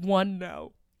there was one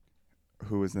no.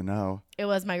 Who was the no? It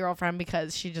was my girlfriend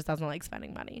because she just doesn't like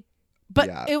spending money.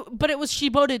 But she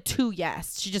voted 2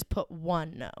 yes. She just put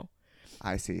 1 no.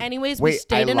 I see. Anyways, we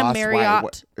stayed in a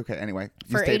Marriott. Okay, anyway.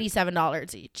 For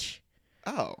 $87 each.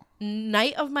 Oh.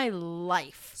 Night of my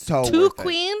life. So 2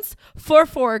 queens for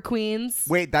 4 queens.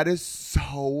 Wait, that is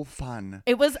so fun.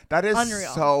 It was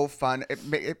unreal. So fun.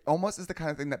 It almost is the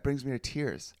kind of thing that brings me to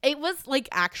tears. It was like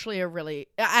actually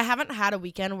I haven't had a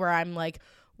weekend where I'm like,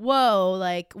 whoa,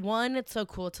 like 1, it's so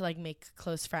cool to like make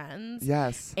close friends.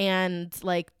 Yes. And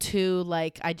like 2,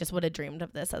 like I just would have dreamed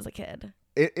of this as a kid.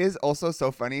 It is also so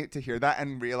funny to hear that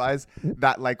and realize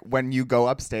that like when you go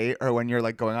upstate or when you're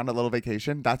like going on a little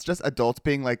vacation, that's just adults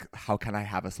being like, how can I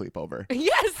have a sleepover?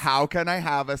 Yes. How can I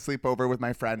have a sleepover with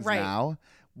my friends now?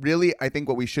 Really, I think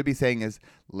what we should be saying is,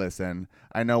 listen,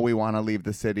 I know we want to leave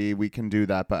the city. We can do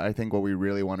that. But I think what we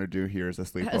really want to do here is a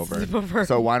sleepover.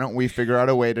 So why don't we figure out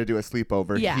a way to do a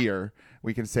sleepover here?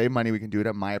 We can save money. We can do it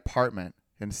at my apartment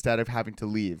instead of having to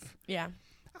leave. Yeah.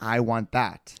 I want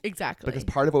that. Exactly. Because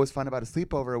part of what was fun about a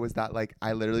sleepover was that like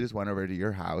I literally just went over to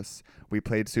your house. We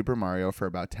played Super Mario for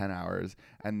about 10 hours.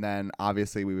 And then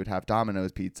obviously we would have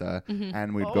Domino's pizza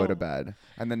and we'd go to bed.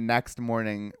 And the next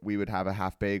morning we would have a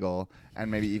half bagel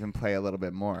and maybe even play a little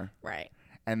bit more. Right.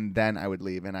 And then I would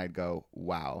leave and I'd go,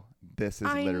 wow, this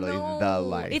is literally the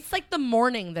life. It's like the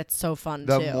morning that's so fun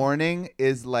too. The morning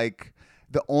is like...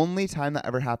 The only time that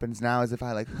ever happens now is if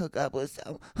I like hook up with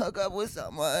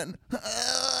someone.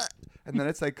 And then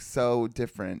it's like so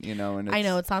different, you know. And I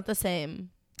know it's not the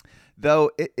same.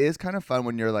 Though it is kind of fun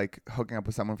when you're like hooking up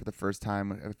with someone for the first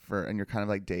time and you're kind of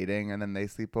like dating and then they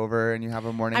sleep over and you have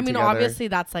a morning together. Obviously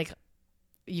that's like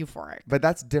euphoric. But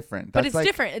that's different. But it's like,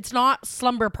 different. It's not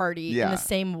slumber party in the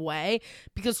same way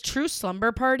because true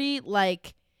slumber party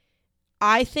like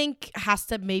I think has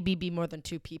to maybe be more than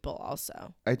 2 people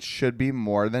also. It should be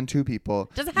more than 2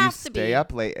 people. Doesn't have to be. Stay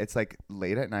up late. It's like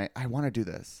late at night. I want to do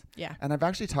this. Yeah. And I've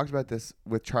actually talked about this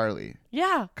with Charlie.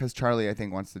 Yeah. Because Charlie, I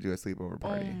think, wants to do a sleepover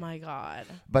party. Oh, my God.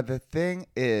 But the thing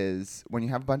is, when you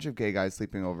have a bunch of gay guys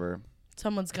sleeping over,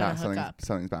 someone's going to hook up.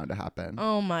 Something's bound to happen.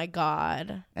 Oh, my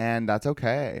God. And that's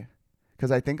okay.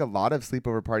 Because I think a lot of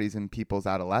sleepover parties in people's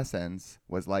adolescence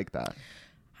was like that.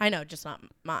 I know, just not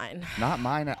mine. Not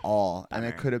mine at all. Bummer.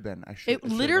 And it could have been.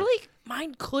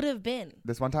 Mine could have been.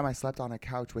 This one time I slept on a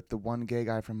couch with the one gay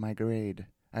guy from my grade.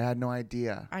 I had no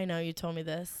idea. I know, you told me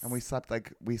this. And we slept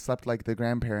like the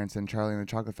grandparents in Charlie and the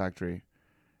Chocolate Factory.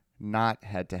 Not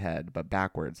head to head, but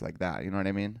backwards like that. You know what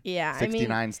I mean? Yeah.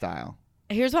 69 style.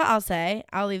 Here's what I'll say.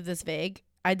 I'll leave this vague.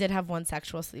 I did have one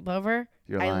sexual sleepover.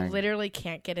 You're lying. I literally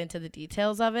can't get into the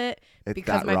details of it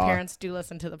because my parents do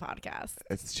listen to the podcast.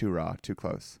 It's too raw, too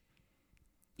close.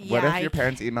 Yeah, what if your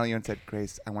parents email you and said,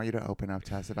 Grace, I want you to open up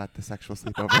to us about the sexual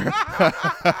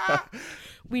sleepover?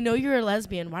 We know you're a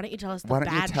lesbian. Why don't you tell us the bad shit?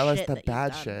 Why don't you tell us the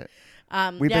bad shit?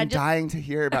 We've been dying to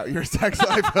hear about your sex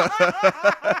life.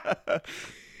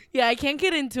 Yeah, I can't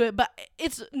get into it, but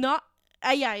it's not.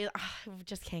 I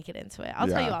just can't get into it. I'll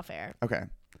tell you off air. Okay.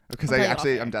 Because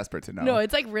I'm desperate to know. No,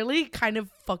 it's like really kind of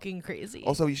fucking crazy.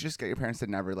 Also, you should just get your parents to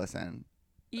never listen.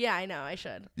 Yeah, I know. I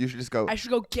should. You should just go. I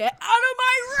should go get out of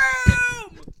my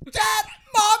room. Dad,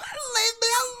 Mom, leave me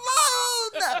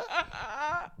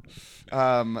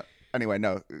alone. Anyway,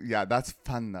 no. Yeah, that's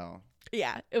fun though.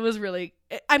 Yeah, it was really.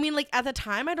 I mean, like at the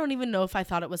time, I don't even know if I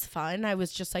thought it was fun. I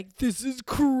was just like, this is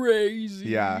crazy.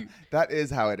 Yeah, that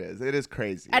is how it is. It is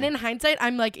crazy. And in hindsight,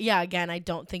 I'm like, yeah, again, I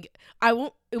don't think I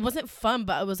won't. It wasn't fun,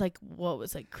 but I was like, whoa, it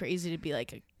was like crazy to be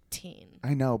like a teen.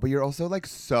 I know, but you're also like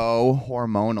so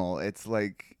hormonal. It's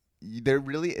like there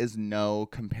really is no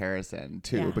comparison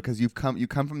too, because you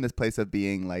come from this place of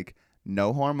being like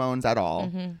no hormones at all.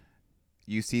 Mm-hmm.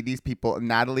 You see these people.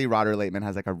 Natalie Rotter-Lateman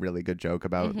has like a really good joke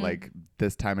about like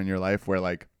this time in your life where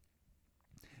like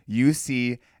you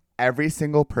see every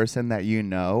single person that you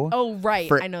know. Oh, right.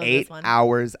 For I know 8 this one.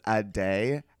 hours a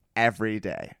day, every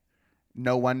day.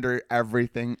 No wonder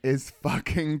everything is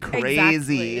fucking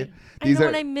crazy. Exactly.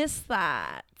 And I miss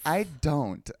that. I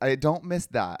don't miss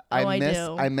that. Oh, I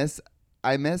do.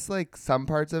 I miss like some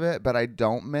parts of it, but I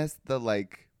don't miss the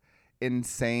like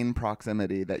insane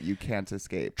proximity that you can't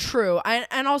escape. True.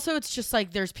 And also it's just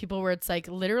like there's people where it's like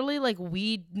literally like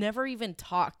we never even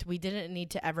talked. We didn't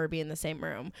need to ever be in the same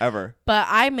room. Ever. But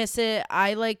I miss it.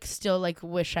 I like still like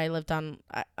wish I lived on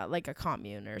like a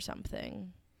commune or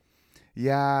something.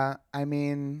 Yeah, I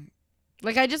mean,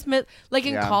 like I just miss like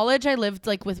in college I lived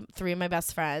like with 3 of my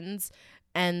best friends,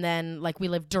 and then like we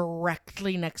lived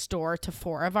directly next door to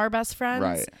 4 of our best friends.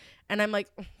 Right. And I'm like,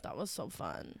 that was so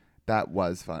fun. That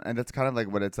was fun. And it's kind of like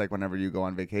what it's like whenever you go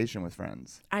on vacation with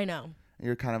friends. I know.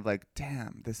 You're kind of like,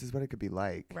 damn, this is what it could be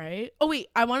like. Right. Oh, wait.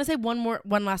 I want to say one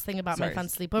last thing about my fun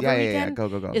sleepover weekend.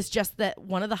 Go. It's just that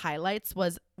one of the highlights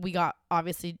was we got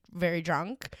obviously very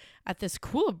drunk at this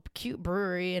cool, cute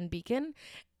brewery in Beacon.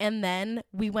 And then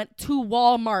we went to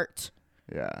Walmart.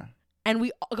 Yeah. And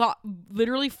we got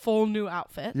literally full new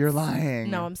outfits. You're lying.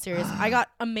 No, I'm serious. I got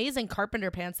amazing carpenter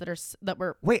pants that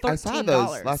were $13. I saw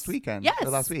those last weekend. Yes. Or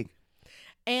last week.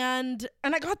 And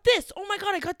I got this. Oh my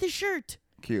God, I got this shirt.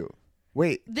 Cute.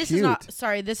 Wait, this cute. is not.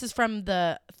 Sorry, this is from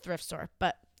the thrift store.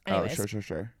 But anyways. Oh,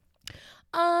 sure.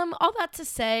 All that to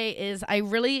say is, I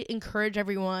really encourage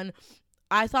everyone.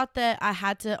 I thought that I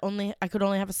could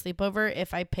only have a sleepover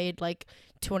if I paid like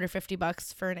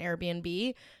 $250 for an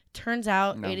Airbnb. Turns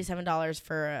out $87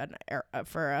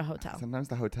 for a hotel. Sometimes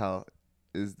the hotel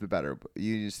is the better.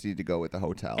 You just need to go with the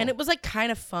hotel. And it was like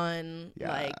kind of fun.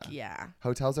 Yeah. Like, yeah.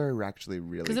 Hotels are actually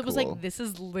really cool. Because it was like, this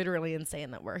is literally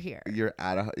insane that we're here. You're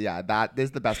at that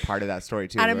is the best part of that story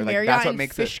too. At a Marriott that's what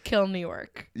makes Fishkill, New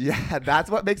York. Yeah, that's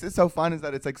what makes it so fun, is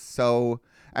that it's like so.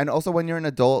 And also when you're an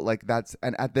adult, like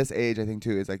and at this age, I think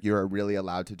too, is like you're really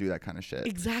allowed to do that kind of shit.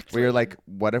 Exactly. Where you're like,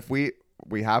 what if we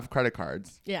have credit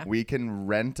cards? Yeah. We can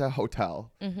rent a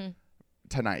hotel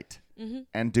tonight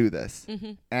and do this,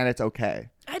 and it's okay.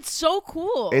 It's so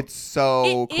cool. It's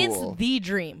so cool. It's the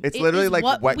dream. It's literally like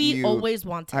what we always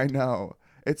wanted. I know.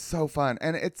 It's so fun,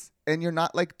 and you're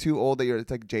not like too old that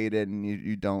it's like jaded, and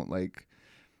you don't like.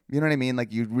 You know what I mean?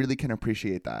 Like, you really can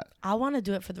appreciate that. I want to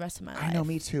do it for the rest of my life. I know,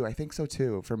 me too. I think so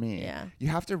too, for me. Yeah. You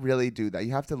have to really do that.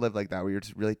 You have to live like that, where you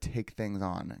just really take things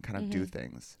on and kind of do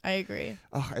things. I agree.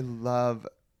 Oh,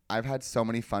 I've had so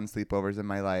many fun sleepovers in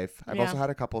my life. I've also had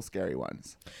a couple scary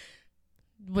ones.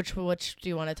 Which do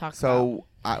you want to talk about? So,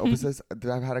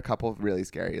 I've had a couple really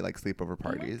scary, like, sleepover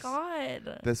parties. Oh my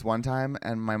God. This one time,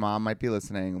 and my mom might be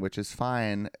listening, which is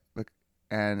fine.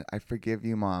 And I forgive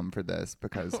you, Mom, for this,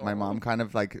 because my mom kind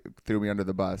of like threw me under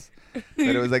the bus. But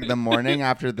it was like the morning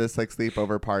after this like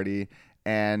sleepover party,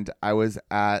 and I was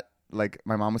at like,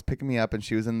 my mom was picking me up, and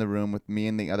she was in the room with me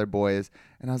and the other boys,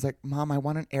 and I was like, Mom, I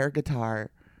want an air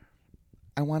guitar.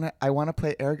 I want to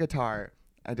play air guitar.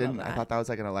 I didn't. I thought that was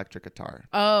like an electric guitar.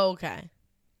 Oh, okay.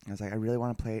 I was like, I really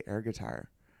want to play air guitar,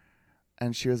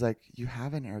 and she was like, you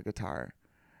have an air guitar,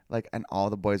 like, and all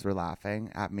the boys were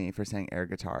laughing at me for saying air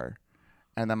guitar.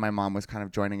 And then my mom was kind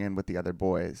of joining in with the other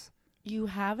boys. You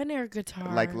have an air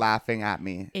guitar. Like laughing at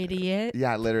me. Idiot.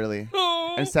 Yeah, literally.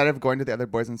 Oh. Instead of going to the other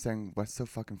boys and saying, what's so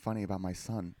fucking funny about my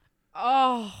son?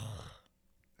 Oh.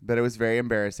 But it was very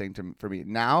embarrassing for me.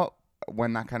 Now,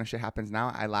 when that kind of shit happens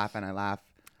now, I laugh and I laugh.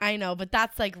 I know, but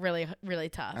that's like really, really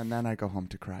tough. And then I go home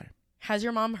to cry. Has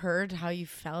your mom heard how you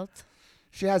felt?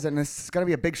 She hasn't. It's going to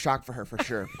be a big shock for her for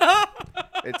sure.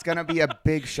 It's going to be a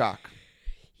big shock.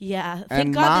 Yeah.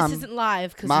 Thank God this isn't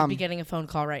live because we'd be getting a phone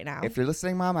call right now. If you're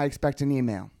listening, Mom, I expect an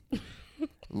email.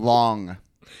 Long.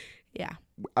 Yeah.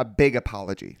 A big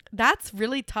apology. That's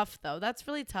really tough, though. That's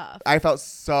really tough. I felt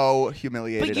so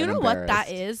humiliated. But you know what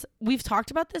that is? We've talked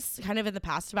about this kind of in the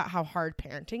past about how hard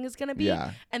parenting is going to be.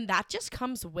 Yeah. And that just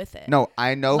comes with it. No,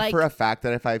 I know for a fact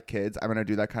that if I have kids, I'm going to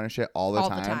do that kind of shit all the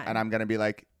time. And I'm going to be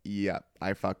like, yep,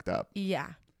 I fucked up. Yeah.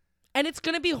 And it's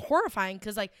going to be horrifying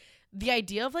because, like, the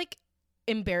idea of, like,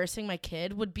 embarrassing my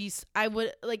kid would be,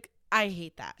 I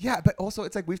hate that. Yeah, but also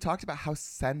it's like we've talked about how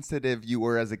sensitive you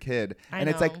were as a kid. And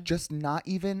it's like just not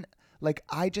even, like,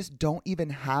 I just don't even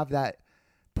have that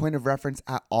point of reference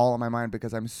at all in my mind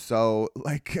because I'm so,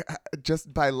 like,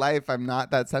 just by life, I'm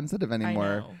not that sensitive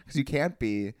anymore. Because you can't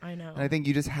be. I know. And I think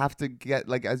you just have to get,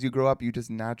 like, as you grow up, you just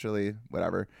naturally,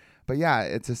 whatever. But yeah,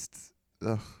 it's just,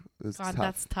 ugh. God, tough.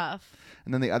 That's tough.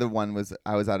 And then the other one was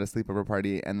I was at a sleepover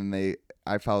party and then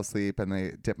I fell asleep and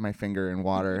they dipped my finger in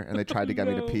water and they tried to get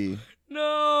me to pee.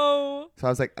 No. So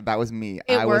I was like, that was me.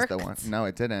 I was the one. No,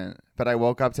 it didn't. But I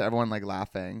woke up to everyone like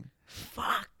laughing.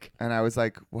 Fuck. And I was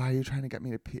like, why are you trying to get me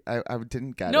to pee? I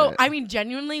didn't get it. No, I mean,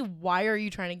 genuinely, why are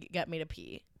you trying to get me to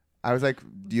pee? I was like,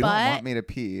 you don't want me to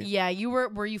pee. Yeah, you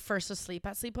were you first asleep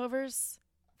at sleepovers?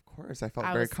 Of course. I felt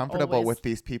very comfortable with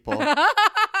these people.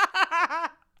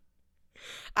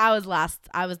 I was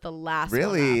the last.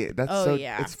 Really? One That's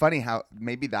yeah. It's funny how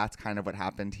maybe that's kind of what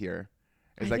happened here.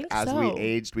 It's like as we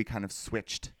aged, we kind of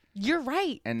switched. You're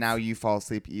right. And now you fall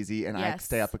asleep easy and I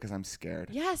stay up because I'm scared.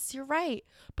 Yes, you're right.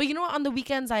 But you know what? On the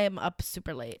weekends, I am up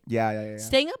super late. Yeah.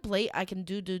 Staying up late, I can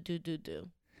do.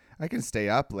 I can stay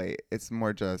up late. It's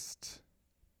more just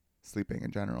sleeping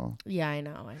in general. Yeah, I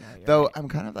know. Though right. I'm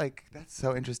kind of like, that's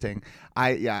so interesting.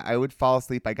 I would fall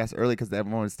asleep, I guess, early because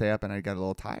everyone would stay up and I'd get a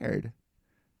little tired.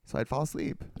 So I'd fall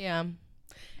asleep. Yeah.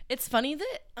 It's funny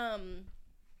that,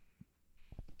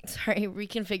 sorry,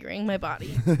 reconfiguring my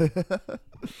body.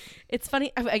 It's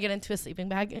funny. I get into a sleeping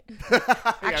bag.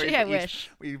 Actually, I wish.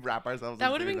 We wrap ourselves.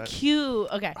 That would have been cute.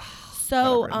 Okay.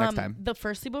 So, the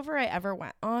first sleepover I ever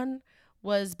went on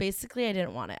was basically I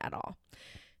didn't want it at all.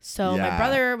 So my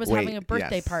brother was having a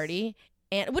birthday party,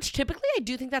 and which typically I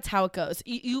do think that's how it goes.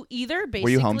 You either basically. Were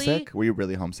you homesick? Were you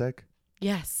really homesick?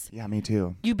 Yes. Yeah, me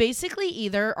too. You basically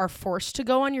either are forced to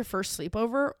go on your first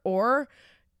sleepover or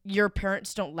your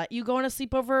parents don't let you go on a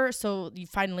sleepover. So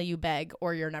you beg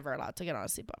or you're never allowed to get on a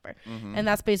sleepover. Mm-hmm. And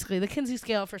that's basically the Kinsey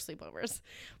scale for sleepovers.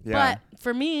 Yeah. But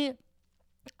for me,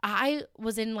 I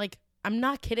was in I'm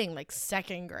not kidding,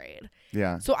 second grade.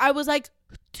 Yeah. So I was like,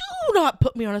 do not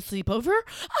put me on a sleepover.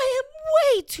 I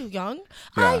am way too young.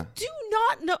 Yeah. I do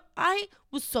not know. I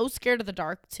was so scared of the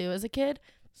dark too as a kid.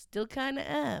 Still kind of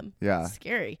am. Yeah. It's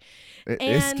scary. It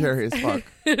is scary as fuck.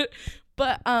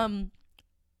 But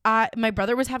my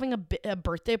brother was having a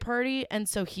birthday party, and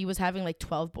so he was having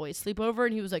 12 boys sleep over,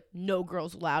 and he was like, no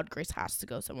girls allowed. Grace has to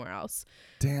go somewhere else.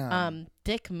 Damn.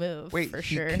 Dick move. Wait, for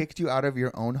he sure. kicked you out of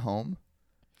your own home?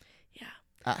 Yeah.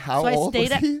 How old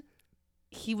was he?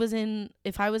 He was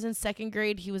if I was in second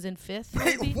grade, he was in fifth.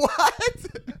 Wait, maybe. What?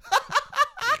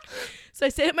 So I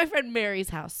stayed at my friend Mary's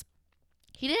house.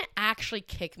 He didn't actually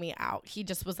kick me out. He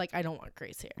just was like, I don't want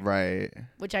Grace here. Right.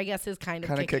 Which I guess is kind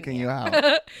of kicking you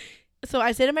out. So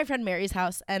I stayed at my friend Mary's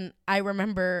house, and I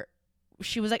remember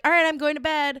she was like, all right, I'm going to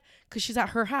bed, because she's at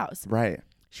her house. Right.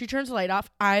 She turns the light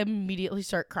off. I immediately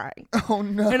start crying. Oh,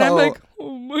 no. And I'm like,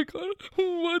 oh, my God.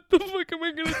 What the fuck am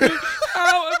I going to do?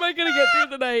 How am I going to get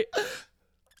through the night?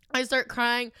 I start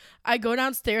crying. I go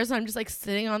downstairs, and I'm just,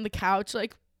 sitting on the couch,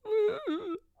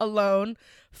 alone.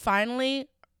 Finally,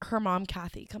 her mom,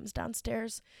 Kathy, comes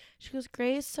downstairs. She goes,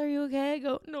 Grace, are you okay? I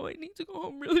go, no, I need to go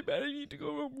home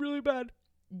really bad.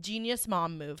 Genius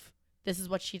mom move. This is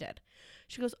what she did.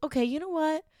 She goes, okay, you know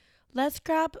what? Let's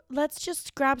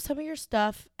just grab some of your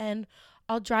stuff and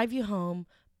I'll drive you home.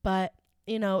 But,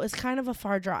 it's kind of a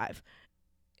far drive.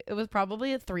 It was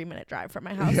probably a 3-minute drive from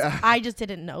my house. Yeah. I just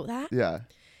didn't know that. Yeah.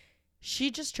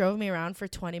 She just drove me around for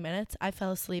 20 minutes. I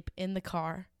fell asleep in the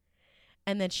car.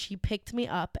 And then she picked me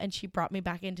up and she brought me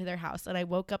back into their house. And I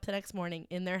woke up the next morning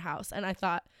in their house. And I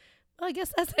thought, well, I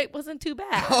guess that night wasn't too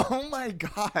bad. Oh, my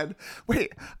God.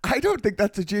 Wait, I don't think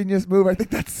that's a genius move. I think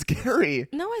that's scary.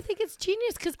 No, I think it's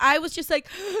genius because I was just like,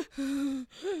 and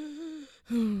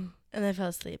I fell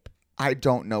asleep. I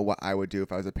don't know what I would do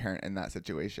if I was a parent in that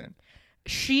situation.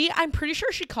 I'm pretty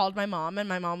sure she called my mom, and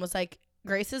my mom was like,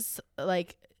 Grace is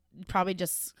like probably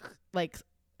just like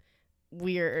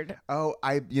weird. Oh,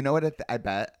 you know what? I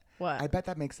bet. What? I bet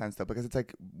that makes sense though, because it's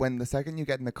like when the second you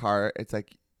get in the car, it's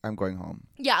like, I'm going home.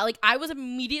 Yeah, like I was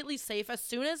immediately safe as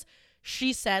soon as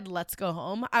she said, let's go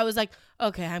home. I was like,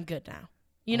 okay, I'm good now.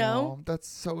 You know? Oh, that's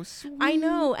so sweet. I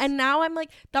know. And now I'm like,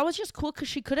 that was just cool because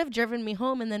she could have driven me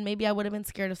home and then maybe I would have been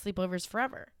scared of sleepovers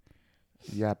forever.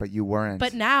 Yeah, but you weren't.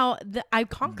 But now I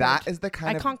conquered. That is the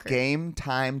kind of game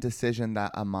time decision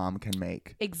that a mom can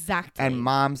make. Exactly. And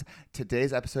moms,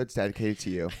 today's episode's dedicated to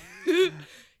you.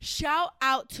 Shout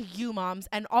out to you, moms.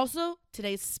 And also,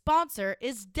 today's sponsor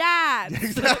is Dad.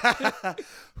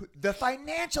 The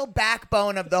financial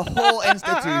backbone of the whole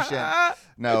institution.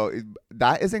 No,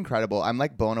 that is incredible. I'm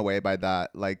like blown away by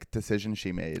that like decision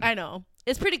she made. I know.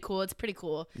 It's pretty cool.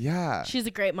 Yeah. She's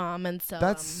a great mom. And so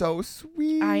that's so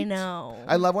sweet. I know.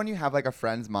 I love when you have like a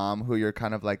friend's mom who you're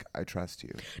kind of like, I trust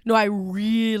you. No, I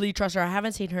really trust her. I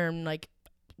haven't seen her in like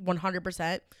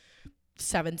 100%.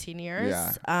 17 years.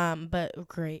 Yeah. But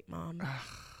great mom.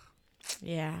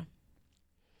 Yeah.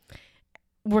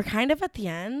 We're kind of at the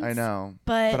end. I know.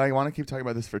 But I want to keep talking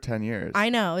about this for 10 years. I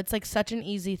know. It's like such an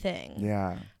easy thing.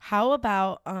 Yeah. How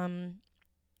about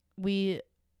we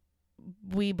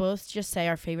both just say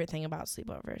our favorite thing about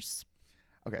sleepovers?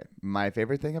 Okay. My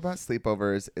favorite thing about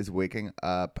sleepovers is waking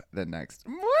up the next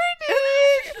morning.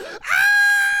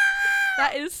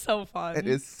 That is so fun. It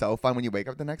is so fun when you wake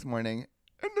up the next morning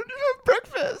and then you have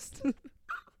breakfast.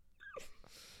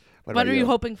 What are you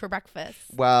hoping for breakfast?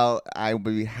 Well, I would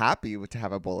be happy to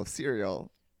have a bowl of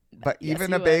cereal. But yes,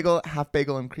 even a bagel, half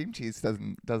bagel and cream cheese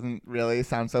doesn't really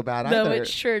sound so bad either. No, it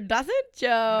sure doesn't,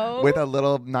 Joe. With a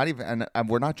little, not even, and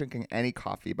we're not drinking any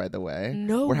coffee, by the way.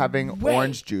 No, we're having way.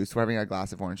 Orange juice. We're having a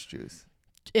glass of orange juice.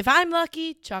 If I'm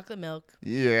lucky, chocolate milk.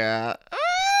 Yeah.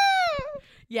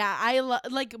 Yeah, I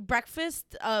like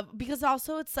breakfast because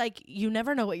also it's like you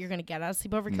never know what you're going to get out of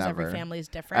sleepover because every family is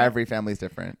different. Every family's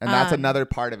different. And that's another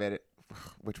part of it,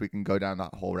 which we can go down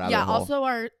that whole rabbit hole. Yeah,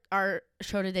 also our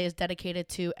show today is dedicated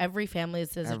to every family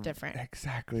is different.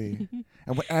 Exactly.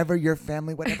 And whatever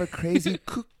crazy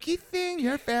kooky thing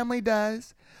your family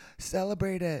does,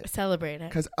 celebrate it. Celebrate it.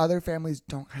 Because other families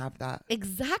don't have that.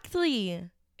 Exactly.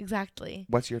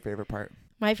 What's your favorite part?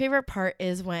 My favorite part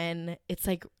is when it's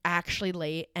like actually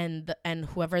late and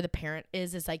whoever the parent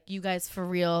is like, you guys for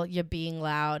real, you're being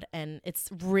loud and it's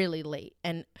really late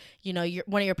and you know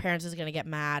one of your parents is gonna get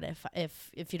mad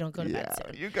if you don't go to bed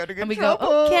soon. You gotta get and we trouble.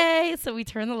 go okay, so we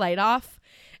turn the light off,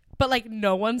 but like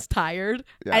no one's tired,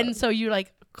 and so you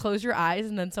like close your eyes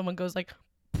and then someone goes like.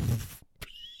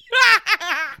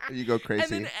 You go crazy.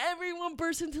 And then everyone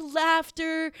bursts into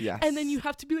laughter. Yes. And then you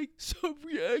have to be like so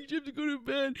reactive to go to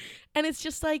bed. And it's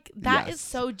just like, that is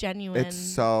so genuine. It's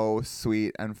so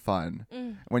sweet and fun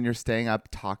when you're staying up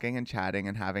talking and chatting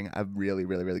and having a really,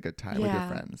 really, really good time with your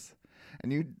friends.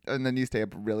 And then you stay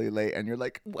up really late and you're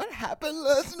like, what happened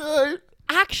last night?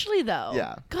 Actually, though.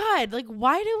 Yeah. God, like,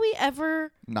 why do we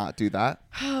ever not do that?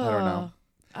 I don't know.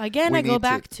 Again, I go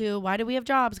back to why do we have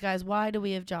jobs, guys? Why do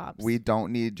we have jobs? We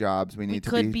don't need jobs. We need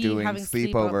to be doing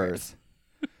sleepovers.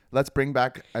 Let's bring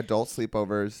back adult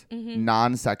sleepovers,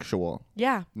 non-sexual.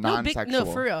 Yeah. Non-sexual. No,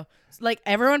 for real. Like,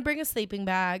 everyone bring a sleeping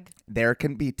bag. There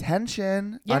can be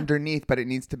tension underneath, but it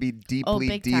needs to be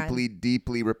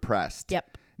deeply repressed.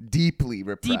 Yep. Deeply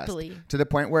repressed to the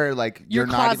point where like you're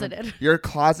closeted. You're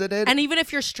closeted, and even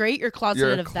if you're straight, you're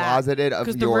closeted of that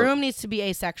because the room needs to be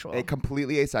asexual.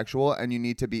 Completely asexual, and you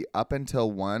need to be up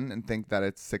until 1 and think that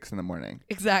it's 6 a.m.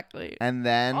 Exactly. And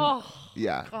then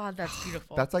God, that's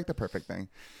beautiful. That's like the perfect thing.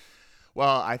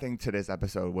 Well, I think today's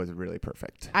episode was really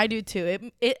perfect. I do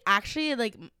too. It actually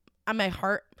like on my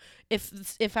heart.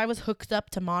 If I was hooked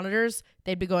up to monitors,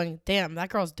 they'd be going, damn, that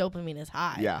girl's dopamine is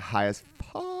high. Yeah, high as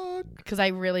fuck. Because I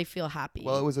really feel happy.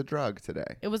 Well, it was a drug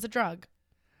today. It was a drug.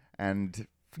 And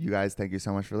you guys, thank you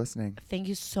so much for listening. Thank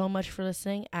you so much for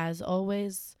listening. As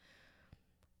always,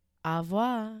 au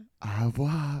revoir. Au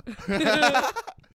revoir.